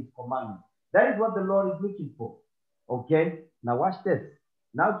 and His commandments. That is what the Lord is looking for. Okay? Now watch this.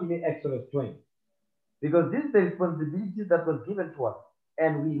 Now give me Exodus 20. Because this is the responsibility that was given to us.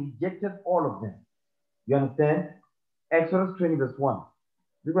 And we rejected all of them. You understand? Exodus 20, verse 1.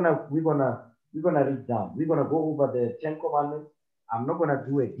 We're gonna read down. We're gonna go over the 10 commandments. I'm not gonna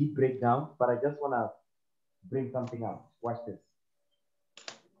do a deep breakdown, but I just wanna bring something out. Watch this.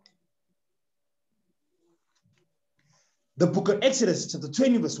 The book of Exodus, chapter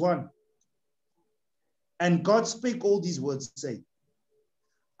 20, verse 1. And God spake all these words, saying,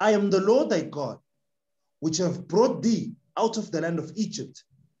 I am the Lord thy God, which have brought thee out of the land of Egypt,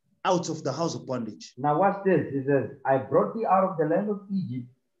 out of the house of bondage. Now watch this. It says, I brought thee out of the land of Egypt,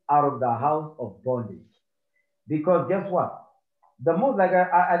 out of the house of bondage. Because guess what? The most, like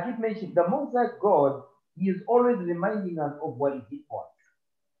I keep mentioning, the Most High God, He is always reminding us of what He did for us.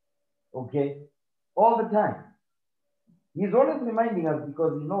 Okay? All the time. He's always reminding us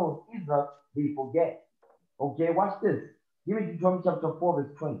because he knows Israel, they forget. Okay, watch this. Give me Deuteronomy chapter 4,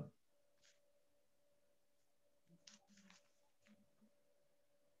 verse 20.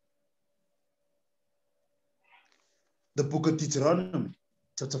 The book of Deuteronomy,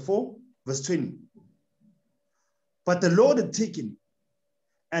 chapter 4, verse 20. But the Lord had taken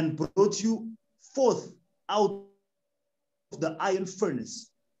and brought you forth out of the iron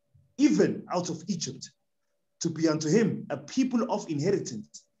furnace, even out of Egypt, to be unto him a people of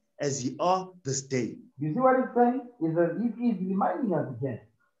inheritance, as ye are this day. You see what he's saying? He says, he's reminding us again.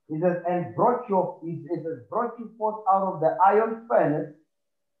 He says, and brought you forth out of the iron furnace,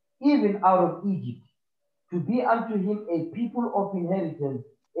 even out of Egypt, to be unto him a people of inheritance,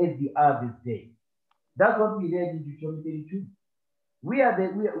 as ye are this day. That's what we read in Deuteronomy 32. We are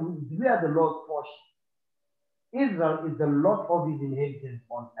the Lord's portion. Israel is the lot of his inheritance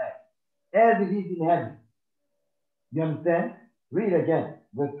on earth, as it is in heaven. You understand? Read again,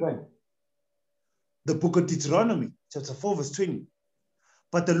 verse 20. The book of Deuteronomy, chapter 4, verse 20.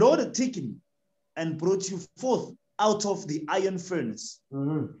 But the Lord had taken you and brought you forth out of the iron furnace,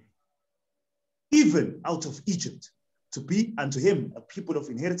 even out of Egypt, to be unto him a people of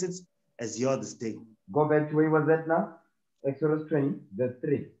inheritance, as ye are this day. Go back to where was that now? Exodus 20, verse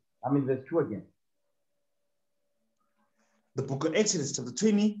 3. Verse 2 again. The book of Exodus, chapter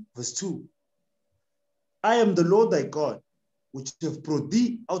 20, verse 2. I am the Lord thy God, which have brought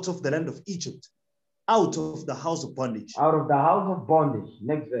thee out of the land of Egypt, out of the house of bondage. Out of the house of bondage.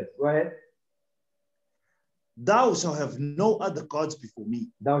 Next verse. Go ahead. Thou shalt have no other gods before me.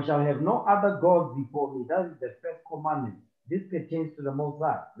 Thou shalt have no other gods before me. That is the first commandment. This pertains to the Most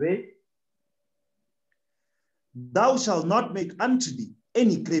High. Read. Thou shalt not make unto thee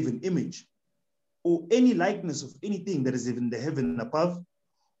any graven image, or any likeness of anything that is in the heaven above,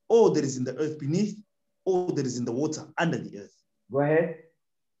 or that is in the earth beneath, or that is in the water under the earth. Go ahead.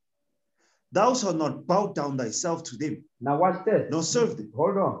 Thou shalt not bow down thyself to them. Now watch this. Nor serve them.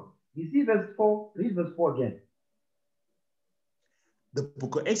 Hold on. You see verse 4? Read verse 4 again. The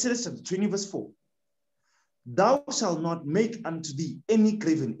book of Exodus, chapter 20, verse 4. Thou shalt not make unto thee any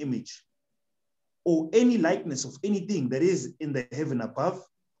graven image, or any likeness of anything that is in the heaven above,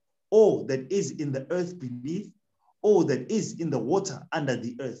 or that is in the earth beneath, or that is in the water under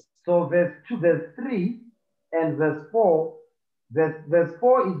the earth. So verse 2, verse 3, and verse 4, verse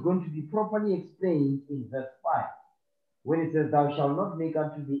 4 is going to be properly explained in verse 5. When it says, thou shalt not make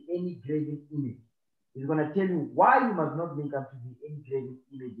unto thee any graven image. It's going to tell you why you must not make unto thee any graven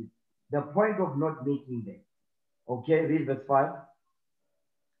images. The point of not making them. Okay, read verse 5.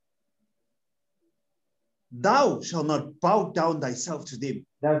 Thou shalt not bow down thyself to them.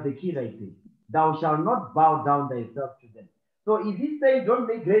 That's the key right there. Thou shalt not bow down thyself to them. So if he says don't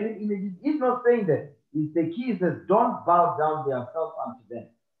make graven images, he's not saying that. It's the key says don't bow down thyself unto them.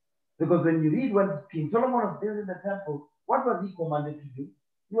 Because when you read when King Solomon was building the temple, what was he commanded to do?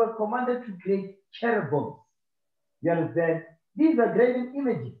 He was commanded to create cherubims. You understand? These are graven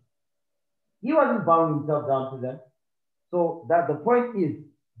images. He wasn't bowing himself down to them. So that the point is,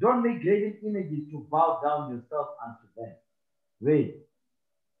 don't make graven images to bow down yourself unto them. Read.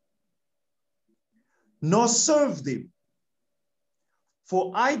 Nor serve them.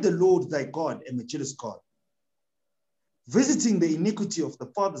 For I, the Lord thy God, am a jealous God, visiting the iniquity of the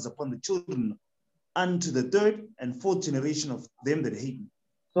fathers upon the children unto the third and fourth generation of them that hate me.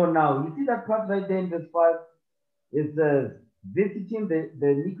 So now, you see that part right there in verse 5? It says, visiting the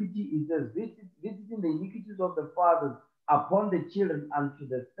iniquity, it says, visiting the iniquities of the fathers upon the children unto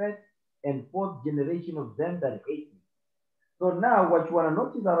the third and fourth generation of them that hate me. So now, what you want to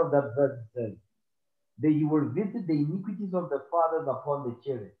notice out of that verse says, that you will visit the iniquities of the fathers upon the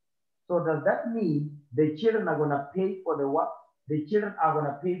children. So does that mean the children are going to pay for the what? The children are going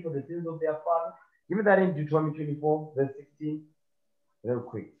to pay for the sins of their fathers? Give me that in Deuteronomy 24, verse 16, real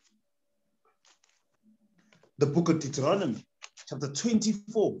quick. The book of Deuteronomy, chapter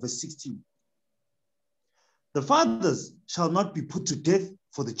 24, verse 16. The fathers shall not be put to death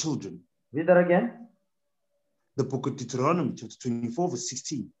for the children. Read that again. The book of Deuteronomy, chapter 24, verse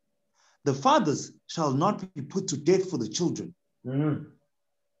 16. The fathers shall not be put to death for the children.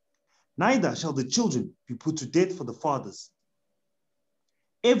 Neither shall the children be put to death for the fathers.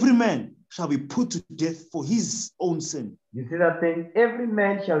 Every man shall be put to death for his own sin. You see that thing? Every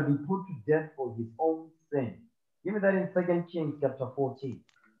man shall be put to death for his own sin. Give me that in 2 Kings chapter 14.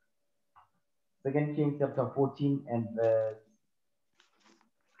 2 Kings chapter 14 and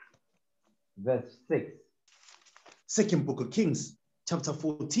verse 6. Second book of Kings, chapter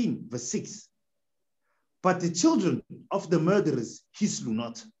 14, verse 6. But the children of the murderers he slew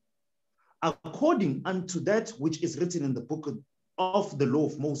not, according unto that which is written in the book of the law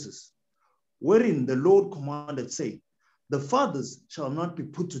of Moses, wherein the Lord commanded, saying, the fathers shall not be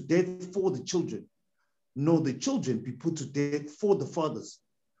put to death for the children, nor the children be put to death for the fathers,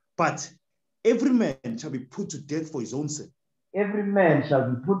 but every man shall be put to death for his own sin. Every man shall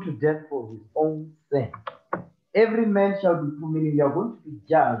be put to death for his own sin. Every man shall be put, meaning you are going to be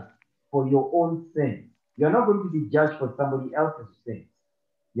judged for your own sin. You're not going to be judged for somebody else's sin.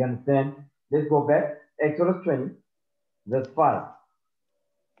 You understand? Let's go back. Exodus 20, verse 5.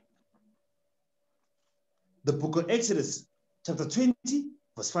 The book of Exodus, chapter 20,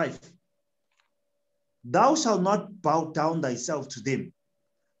 verse 5. Thou shalt not bow down thyself to them,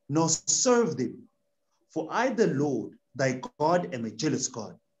 nor serve them. For I, the Lord, thy God, am a jealous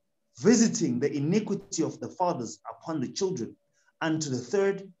God, visiting the iniquity of the fathers upon the children, unto the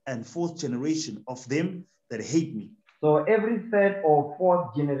third and fourth generation of them that hate me. So every third or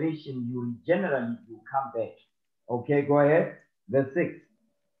fourth generation, you generally come back. Okay, go ahead. Verse 6.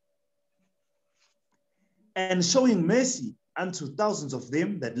 And showing mercy unto thousands of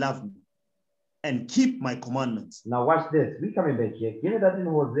them that love me, and keep my commandments. Now watch this. We're coming back here. Give me that in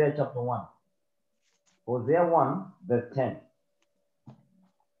Hosea chapter 1. Hosea 1, verse 10.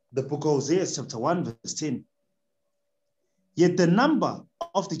 The book of Hosea, chapter 1, verse 10. Yet the number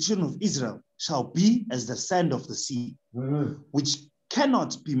of the children of Israel shall be as the sand of the sea, which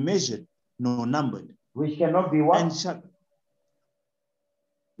cannot be measured nor numbered. Which cannot be what?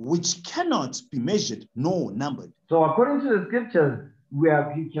 Which cannot be measured nor numbered. So according to the scriptures, we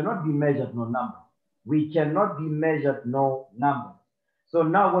cannot be measured nor numbered. We cannot be measured nor numbered. So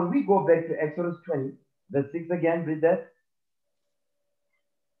now when we go back to Exodus 20, verse 6 again, read that.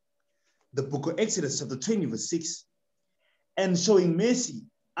 The book of Exodus, chapter 20, verse 6. And showing mercy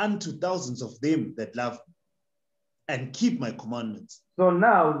unto thousands of them that love me, and keep my commandments. So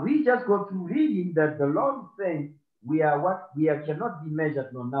now we just go through reading that the Lord is saying we are what? We cannot be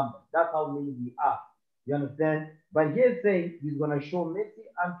measured nor numbered. That's how many we are. You understand? But he's saying he's going to show mercy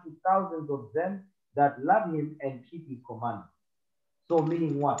unto thousands of them that love him and keep his commandments. So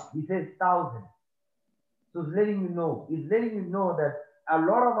meaning what? He says thousands. So he's letting you know. He's letting you know that a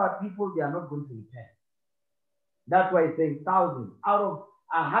lot of our people, they are not going to repent. That's why he's saying thousands. Out of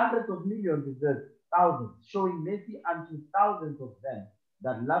hundreds of millions, it says thousands. Showing mercy unto thousands of them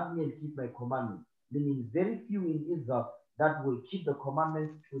that love me and keep my commandments. Meaning very few in Israel that will keep the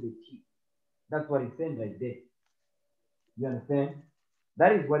commandments to the T. That's what he's saying right there. You understand?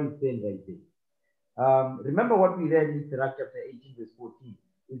 That is what he's saying right there. Remember what we read in Sirach chapter 18, verse 14.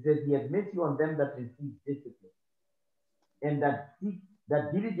 It says, he has mercy on them that receive discipline and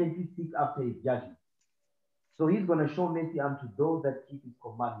that diligently seek after his judgment. So he's going to show mercy unto those that keep his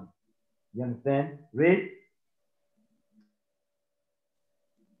commandments. You understand? Read.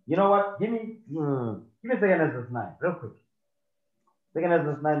 You know what? Give me 2 Ezra 9, real quick. 2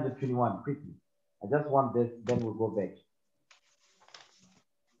 Ezra 9, verse 21, quickly. I just want this, then we'll go back.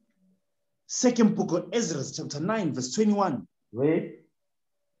 Second book of Ezra, chapter 9, verse 21. Read.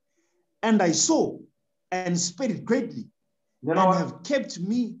 And I saw and sped it greatly, you know and what? have kept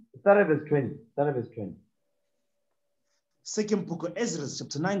me. Start at verse 20. Start at verse 20. Second book of Ezra,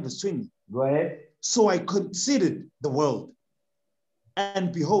 chapter 9, verse 20. Go ahead. So I considered the world,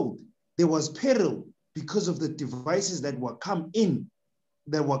 and behold, there was peril because of the devices that were come into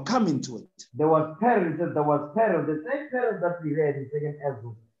it. There was peril. It says there was peril. The same peril that we read in 2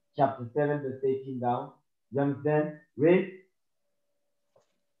 Ezra chapter 7, verse 18 down. You understand? Read.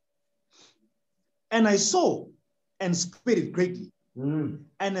 And I saw and sped it greatly, and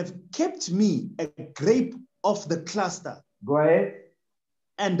have kept me a grape of the cluster. Go ahead.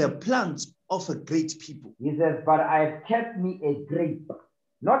 And a plant of a great people. He says, but I have kept me a grape.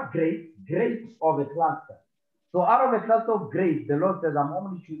 Not grape, grape of a cluster. So out of a cluster of grapes, the Lord says, I'm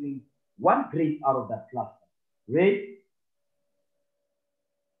only choosing one grape out of that cluster. Read.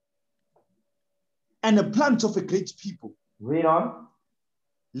 And a plant of a great people. Read on.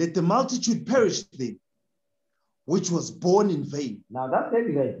 Let the multitude perish then, which was born in vain. Now that's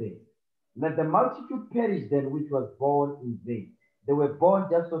heavy right there. Let the multitude perish then, which was born in vain. They were born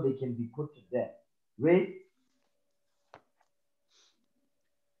just so they can be put to death. Read.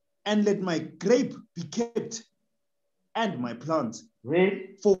 And let my grape be kept, and my plant.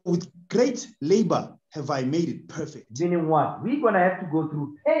 Read. For with great labor have I made it perfect. Meaning what? We're going to have to go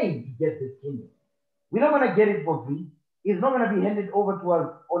through pain to get this kingdom. We're not going to get it for free. It's not going to be handed over to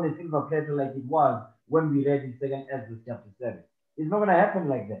us on a silver platter like it was when we read in 2 Ezra chapter 7. It's not going to happen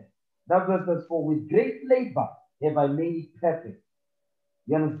like that. That's what it says, for with great labor have I made it perfect.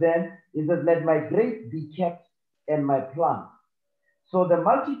 You understand? It says, let my grape be kept and my plant. So the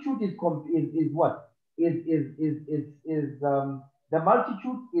multitude is what? The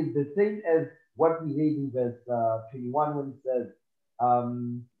multitude is the same as what we read in verse 21 when it says,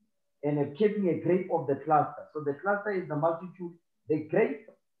 and keeping a grape of the cluster. So the cluster is the multitude. The grape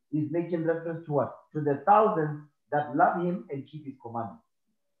is making reference to what? To the thousands that love him and keep his commandments.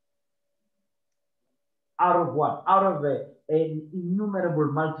 Out of what? Out of an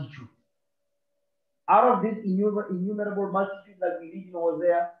innumerable multitude. Out of this innumerable multitude that we read in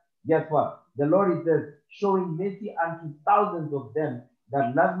Hosea, guess what? The Lord is just showing mercy unto thousands of them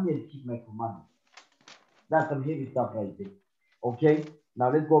that love me and keep my commandments. That's some heavy stuff right there. Okay?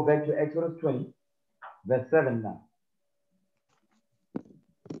 Now let's go back to Exodus 20, verse 7 now.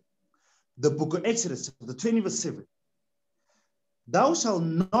 The book of Exodus, the 20 verse 7. Thou shalt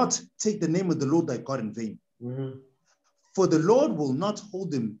not take the name of the Lord thy God in vain. For the Lord will not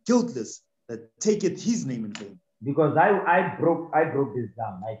hold him guiltless that taketh his name in vain. Because I broke this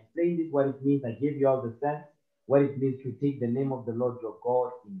down. I explained it, what it means. I gave you all the sense, what it means to take the name of the Lord your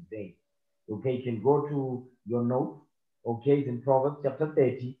God in vain. Okay, you can go to your notes. Okay, it's in Proverbs chapter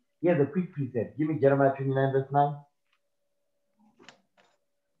 30. Here's a quick precept. Give me Jeremiah 29 verse 9.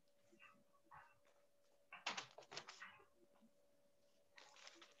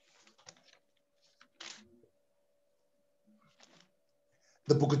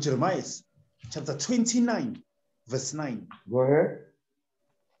 The book of Jeremiah, chapter 29, verse 9. Go ahead.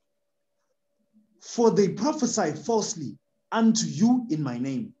 For they prophesy falsely unto you in my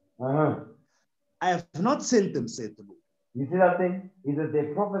name. I have not sent them, saith the Lord. You see that thing? He says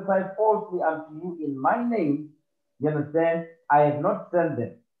they prophesy falsely unto you in my name. You understand? I have not sent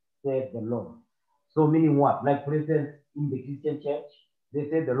them, saith the Lord. So meaning what? Like for instance, in the Christian church, they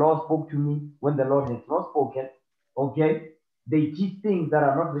say the Lord spoke to me when the Lord has not spoken. Okay? They teach things that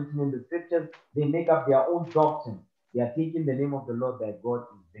are not written in the scriptures. They make up their own doctrine. They are taking the name of the Lord their God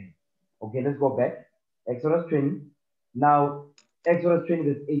in vain. Okay, let's go back. Exodus 20. Now, Exodus 20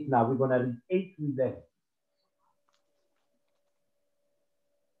 verse 8 now. We're going to read 8 to 11.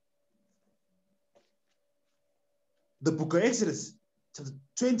 The book of Exodus, chapter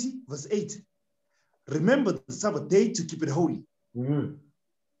 20, verse 8. Remember the Sabbath day to keep it holy.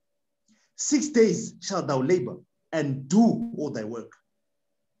 6 days shalt thou labor and do all thy work.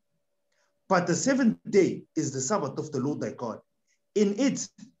 But the 7th day is the Sabbath of the Lord thy God. In it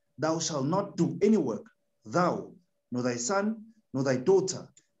thou shalt not do any work, thou, nor thy son, nor thy daughter,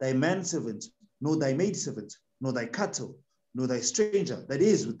 thy manservant, nor thy maidservant, nor thy cattle, nor thy stranger that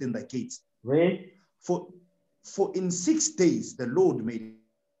is within thy gates. Right? For in 6 days the Lord made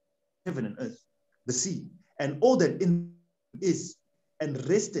heaven and earth, the sea, and all that in is, and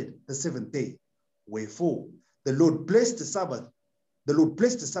rested the 7th day. Wherefore the Lord blessed the Sabbath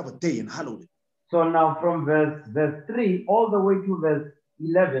day and hallowed it. So now from verse 3 all the way to verse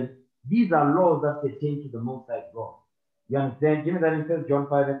 11, these are laws that pertain to the Most High God. You understand? Give me that in 1 John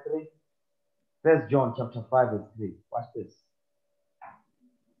 5 and 3. 1 John chapter 5 and 3. Watch this.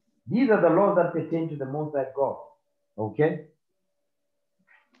 These are the laws that pertain to the Most High God. Okay?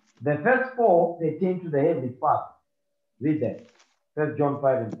 The first 4 pertain to the Heavenly Father. Read that. 1 John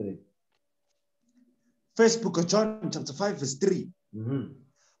 5 and 3. First book of John, chapter 5, verse 3.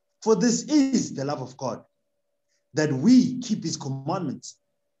 For this is the love of God, that we keep his commandments,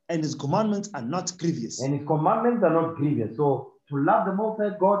 and his commandments are not grievous. And his commandments are not grievous. So to love the Most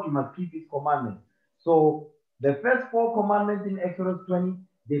High God, you must keep his commandments. So the first 4 commandments in Exodus 20,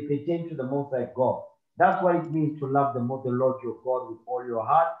 they pertain to the Most High God. That's what it means to love the Lord your God with all your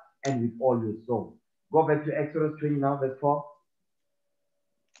heart and with all your soul. Go back to Exodus 20 now, verse 4.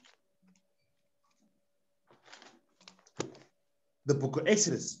 The book of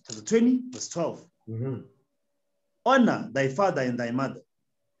Exodus, chapter 20, verse 12. Honor thy father and thy mother,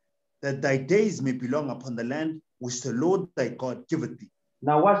 that thy days may be long upon the land which the Lord thy God giveth thee.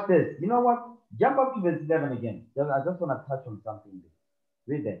 Now watch this. You know what? Jump up to verse 11 again. I just want to touch on something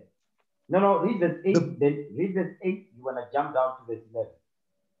there. Read that. No, read verse 8. Then read verse 8. You want to jump down to verse 11.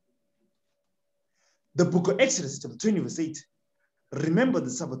 The book of Exodus, chapter 20, verse 8. Remember the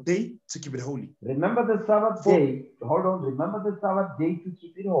Sabbath day to keep it holy. Remember the Sabbath day. Hold on. Remember the Sabbath day to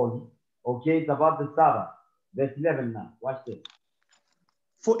keep it holy. Okay, it's about the Sabbath. Verse 11 now. Watch this.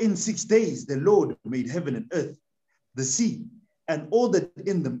 For in 6 days the Lord made heaven and earth, the sea, and all that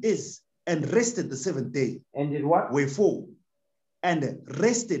in them is, and rested the 7th day. And did what? Wherefore, and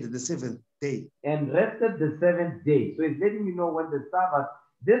rested the 7th day. And rested the 7th day. So it's letting you know when the Sabbath,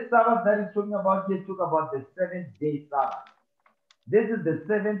 this Sabbath that he's talking about here, talk about the 7th day Sabbath. This is the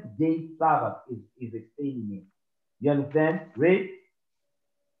 7th day Sabbath is explaining here. You understand? Read.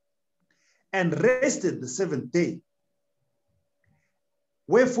 And rested the 7th day,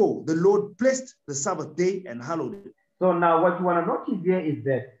 Wherefore the Lord blessed the Sabbath day and hallowed it. So now what you want to notice here is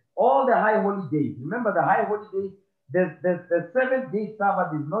that all the high holy days, remember the high holy days, the 7th-day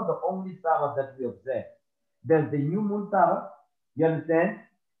Sabbath is not the only Sabbath that we observe. There's the new moon Sabbath, you understand?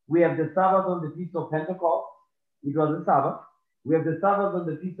 We have the Sabbath on the Feast of Pentecost, it was a Sabbath. We have the Sabbath on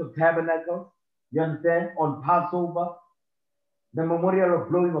the Feast of Tabernacles, you understand? On Passover, the memorial of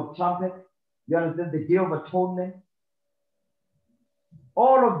blowing of trumpets, you understand? The Day of Atonement.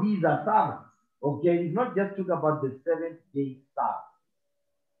 All of these are Sabbaths, okay? It's not just talking about the 7th-day Sabbath.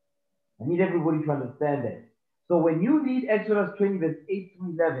 I need everybody to understand that. So when you read Exodus 20, verse 8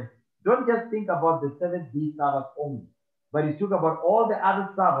 to 11, don't just think about the 7th-day Sabbath only, but it's talking about all the other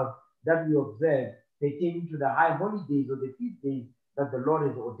Sabbaths that we observe pertaining to the high holy days or the feast days that the Lord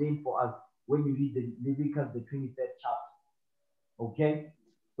has ordained for us when you read the Leviticus, the 23rd chapter. Okay?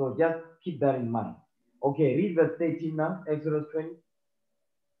 So just keep that in mind. Okay, read verse 13 now, Exodus 20.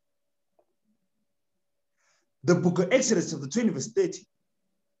 The book of Exodus chapter 20 verse 30.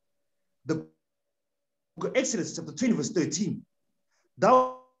 The book of Exodus chapter 20 verse 13.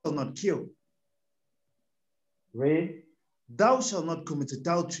 Thou shalt not kill. Read. Thou shalt not commit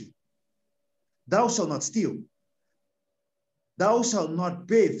adultery. Thou shalt not steal. Thou shalt not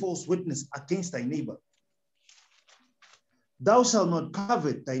bear false witness against thy neighbor. Thou shalt not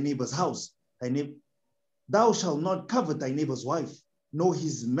covet thy neighbor's house. Thou shalt not covet thy neighbor's wife, nor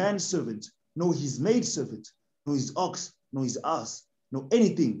his manservant, nor his maidservant, nor his ox, nor his ass, nor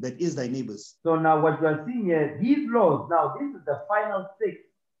anything that is thy neighbor's. So now what you are seeing here, these laws, now this is the final 6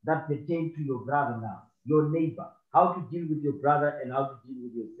 that pertain to your brother now, your neighbor, how to deal with your brother and how to deal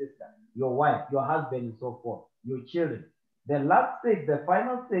with your sister, your wife, your husband, and so forth, your children. The last 6, the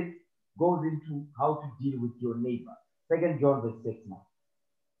final 6, goes into how to deal with your neighbor. 2 John verse 6 now.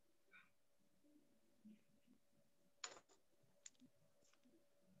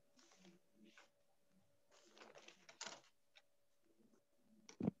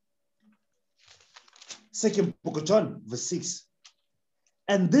 Second book of John, verse 6.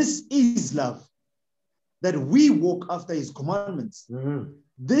 And this is love, that we walk after his commandments.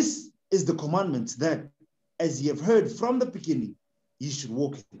 This is the commandment that, as ye have heard from the beginning, ye should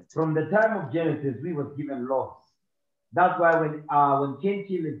walk in it. From the time of Genesis, we were given laws. That's why when Cain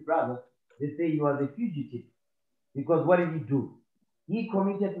killed his brother, they say he was a fugitive. Because what did he do? He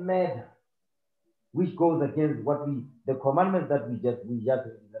committed murder, which goes against what the commandments that we just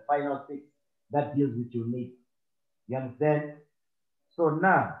the final 6 that deals with your neighbor. You understand? So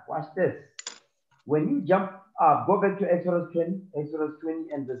now, watch this. When you jump up, go back to Exodus 20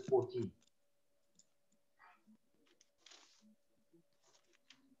 and verse 14.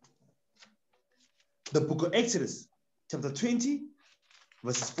 The book of Exodus, chapter 20,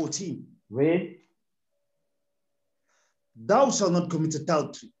 verses 14. Read. Thou shalt not commit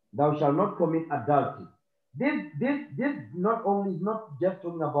adultery. Thou shalt not commit adultery. This not only is not just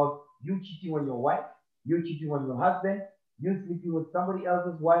talking about you cheating on your wife, you cheating on your husband, you sleeping with somebody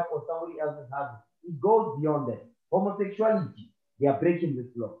else's wife or somebody else's husband. It goes beyond that. Homosexuality, they are breaking this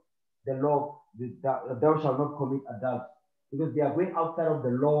law. The law, thou shalt not commit adultery, because they are going outside of the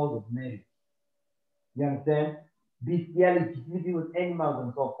laws of marriage. You understand? Bestiality, sleeping with animals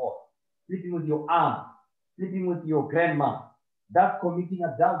and so forth, sleeping with your aunt, sleeping with your grandma, that's committing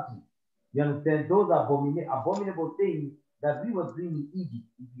adultery. You understand? Those are abominable things that we were doing in Egypt.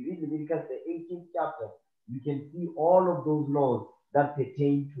 If you read Leviticus, the 18th chapter, you can see all of those laws that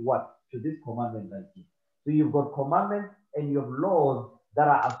pertain to what? To this commandment right here. So you've got commandments and you have laws that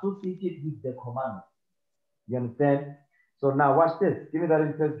are associated with the commandment. You understand? So now watch this. Give me that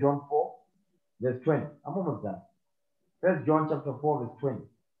in 1 John 4, verse 20. I'm almost done. 1 John chapter 4, verse 20.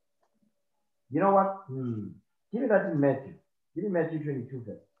 You know what? Give me that in Matthew. Give me Matthew 22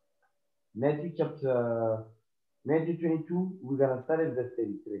 verse. Matthew 22, we're going to start at verse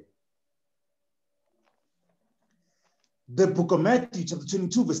 33. The book of Matthew, chapter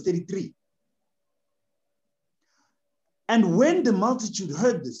 22, verse 33. And when the multitude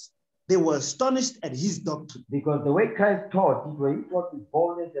heard this, they were astonished at his doctrine. Because the way Christ taught, he taught with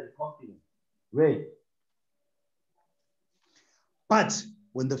boldness and confidence. Right. But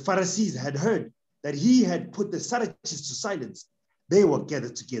when the Pharisees had heard that he had put the Sadducees to silence, they were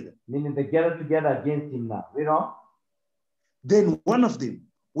gathered together. Meaning they gathered together against him now. You know? Then one of them,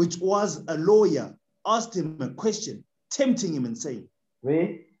 which was a lawyer, asked him a question, tempting him and saying,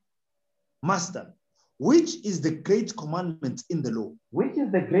 Read. Master, which is the great commandment in the law? Which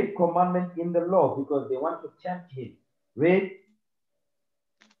is the great commandment in the law? Because they want to tempt him. Read.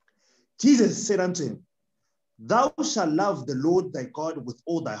 Jesus said unto him, Thou shalt love the Lord thy God with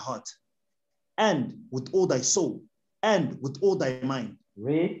all thy heart, and with all thy soul, and with all thy mind.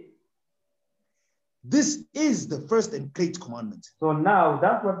 Read. This is the first and great commandment. So now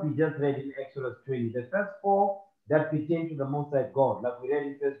that's what we just read in Exodus 20. The first four that pertain to the Most High God, like we read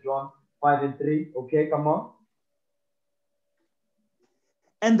in 1 John 5 and 3. Okay, come on.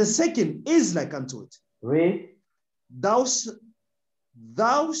 And the second is like unto it. Read. Thou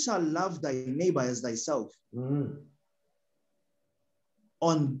shalt love thy neighbor as thyself. Mm-hmm.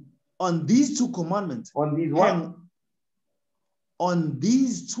 On these two commandments. On these what? On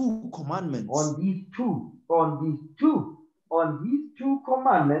these two commandments. On these two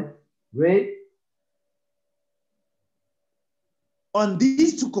commandments. Read. On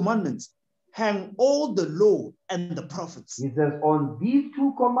these two commandments hang all the law and the prophets. He says, on these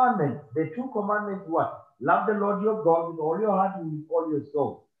two commandments, the two commandments what? Love the Lord your God with all your heart and with all your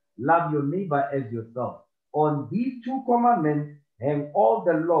soul. Love your neighbor as yourself. On these two commandments hang all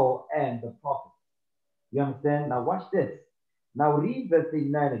the law and the prophets. You understand? Now watch this. Now read verse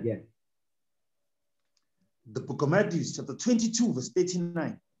 39 again. The book of Matthew, chapter 22, verse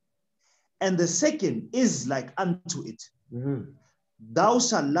 39. And the second is like unto it. Mm-hmm. Thou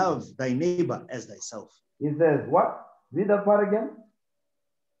shalt love thy neighbor as thyself. He says, what? Read that part again.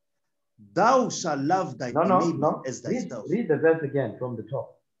 Thou shalt love thy neighbor as thyself. Read the verse again from the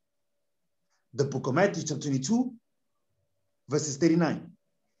top. The book of Matthew, chapter 22, verses 39.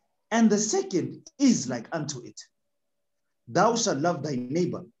 And the second is like unto it. Thou shalt love thy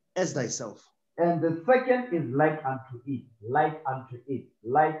neighbor as thyself. And the second is like unto it. Like unto it.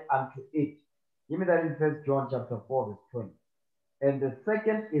 Like unto it. Give me that in 1 John chapter 4, verse 20. And the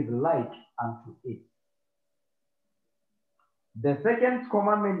second is like unto it. The second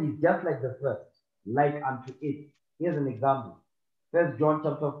commandment is just like the first, like unto it. Here's an example. 1 John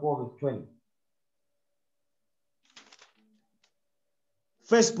chapter 4, verse 20.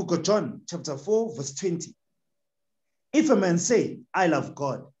 First book of John, chapter 4, verse 20. If a man say, I love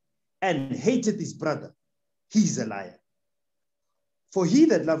God, and hateth his brother, he is a liar. For he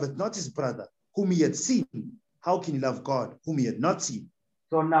that loveth not his brother, whom he hath seen, how can he love God, whom he hath not seen?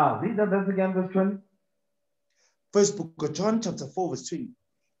 So now, read that verse again, verse 20. First book of John, chapter 4, verse 20.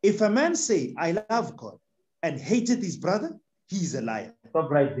 If a man say, I love God, and hateth his brother, he is a liar.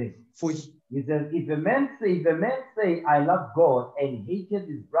 Stop right there. For he says, if a man say, I love God, and hated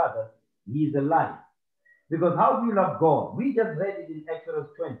his brother, he is a liar. Because how do you love God? We just read it in Exodus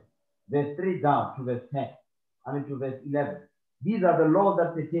 20, verse 3 down to verse 10. To verse 11. These are the laws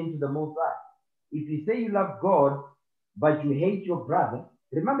that pertain to the Most High. If you say you love God, but you hate your brother,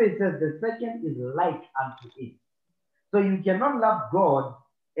 remember it says the second is like unto it. So you cannot love God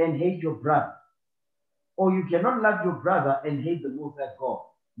and hate your brother. Or you cannot love your brother and hate the Most High God.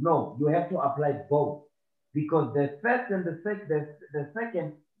 No, you have to apply both. Because the first and the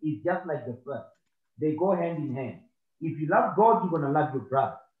second is just like the first. They go hand in hand. If you love God, you're going to love your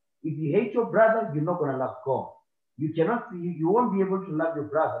brother. If you hate your brother, you're not going to love God. You cannot see, you won't be able to love your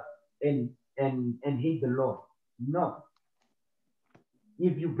brother and hate the Lord. No.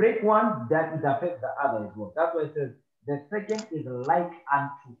 If you break one, that it affects the other as well. That's why it says the second is like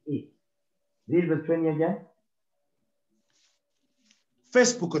unto it. Read verse 20 again.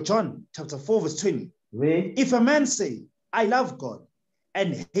 First book of John, chapter 4, verse 20. Read. If a man say, I love God,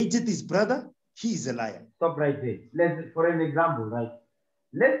 and hateth his brother, he is a liar. Stop right there. For an example, right?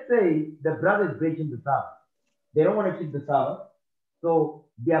 Let's say the brother is breaking the Sabbath. They don't want to keep the Sabbath. So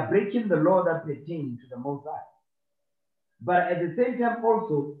they are breaking the law that pertains to the Most High. But at the same time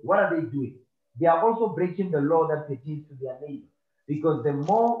also, what are they doing? They are also breaking the law that pertains to their neighbor. Because the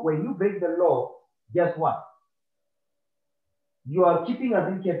more, when you break the law, guess what? You are keeping us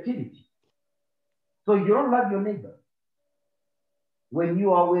in captivity. So you don't love your neighbor. When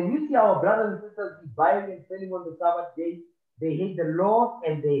you see our brothers and sisters buying and selling on the Sabbath day, they hate the Lord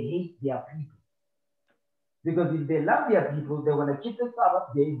and they hate their people. Because if they love their people, they want to keep the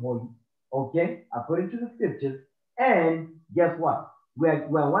Sabbath day holy, okay, according to the scriptures. And guess what? We're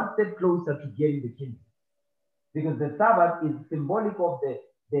one step closer to getting the kingdom. Because the Sabbath is symbolic of the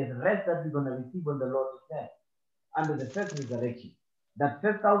rest that we're going to receive when the Lord returns under the first resurrection. That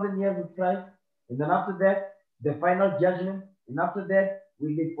first 1,000 years with Christ, and then after that, the final judgment, and after that,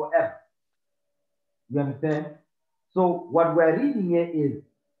 we live forever. You understand? So what we're reading here is,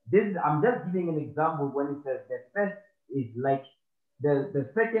 I'm just giving an example when it says the first is like, the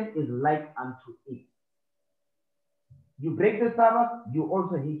second is like unto it. You break the Sabbath, you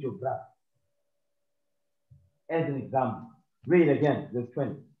also hate your brother. As an example. Read again, verse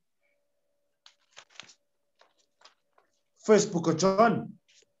 20. First book of John,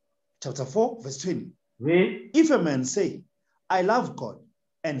 chapter 4, verse 20. Read. If a man say, I love God,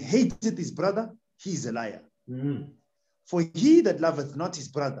 and hateth his brother, he is a liar. Mm-hmm. For he that loveth not his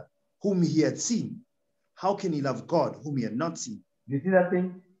brother, whom he had seen, how can he love God, whom he had not seen? You see that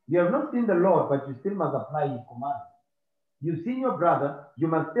thing? You have not seen the Lord, but you still must apply his commandments. You've seen your brother, you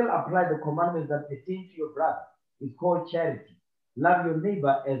must still apply the commandments that pertain to your brother. It's called charity. Love your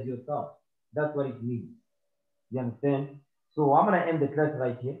neighbor as yourself. That's what it means. You understand? So I'm going to end the class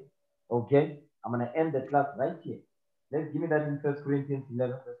right here. Okay? I'm going to end the class right here. Let's give me that in 1 Corinthians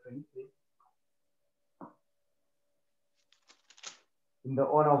 11, verse 23. In the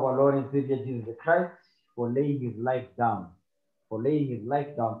honor of our Lord and Savior Jesus Christ, for laying his life down. For laying his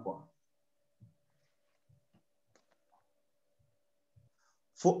life down for us.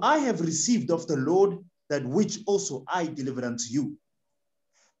 For I have received of the Lord that which also I delivered unto you,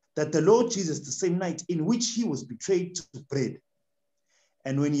 that the Lord Jesus, the same night in which he was betrayed, took bread.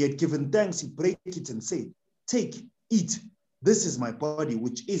 And when he had given thanks, he brake it and said, Take, eat, this is my body,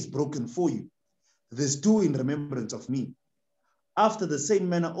 which is broken for you. This do in remembrance of me. After the same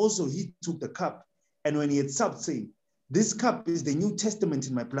manner also he took the cup, and when he had supped, saying, This cup is the New Testament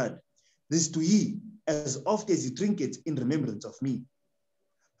in my blood. This do ye, as oft as ye drink it, in remembrance of me.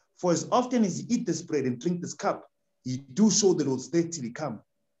 For as often as ye eat this bread and drink this cup, ye do show the Lord's death till he come.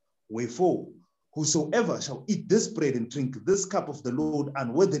 Wherefore, whosoever shall eat this bread and drink this cup of the Lord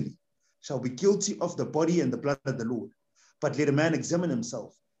unworthily shall be guilty of the body and the blood of the Lord. But let a man examine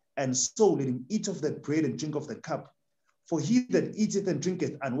himself, and so let him eat of that bread and drink of that cup. For he that eateth and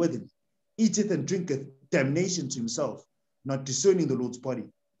drinketh unworthily eateth and drinketh damnation to himself, not discerning the Lord's body.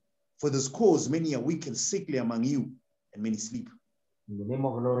 For this cause many are weak and sickly among you, and many sleep. In the name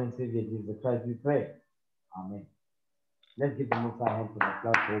of our Lord and Savior Jesus Christ, we pray. Amen. Let's give the Most High hand for the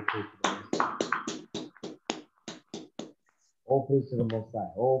class. All praise to the Most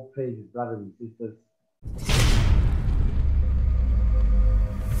High. All praise to the Most High. All praise, brothers and sisters.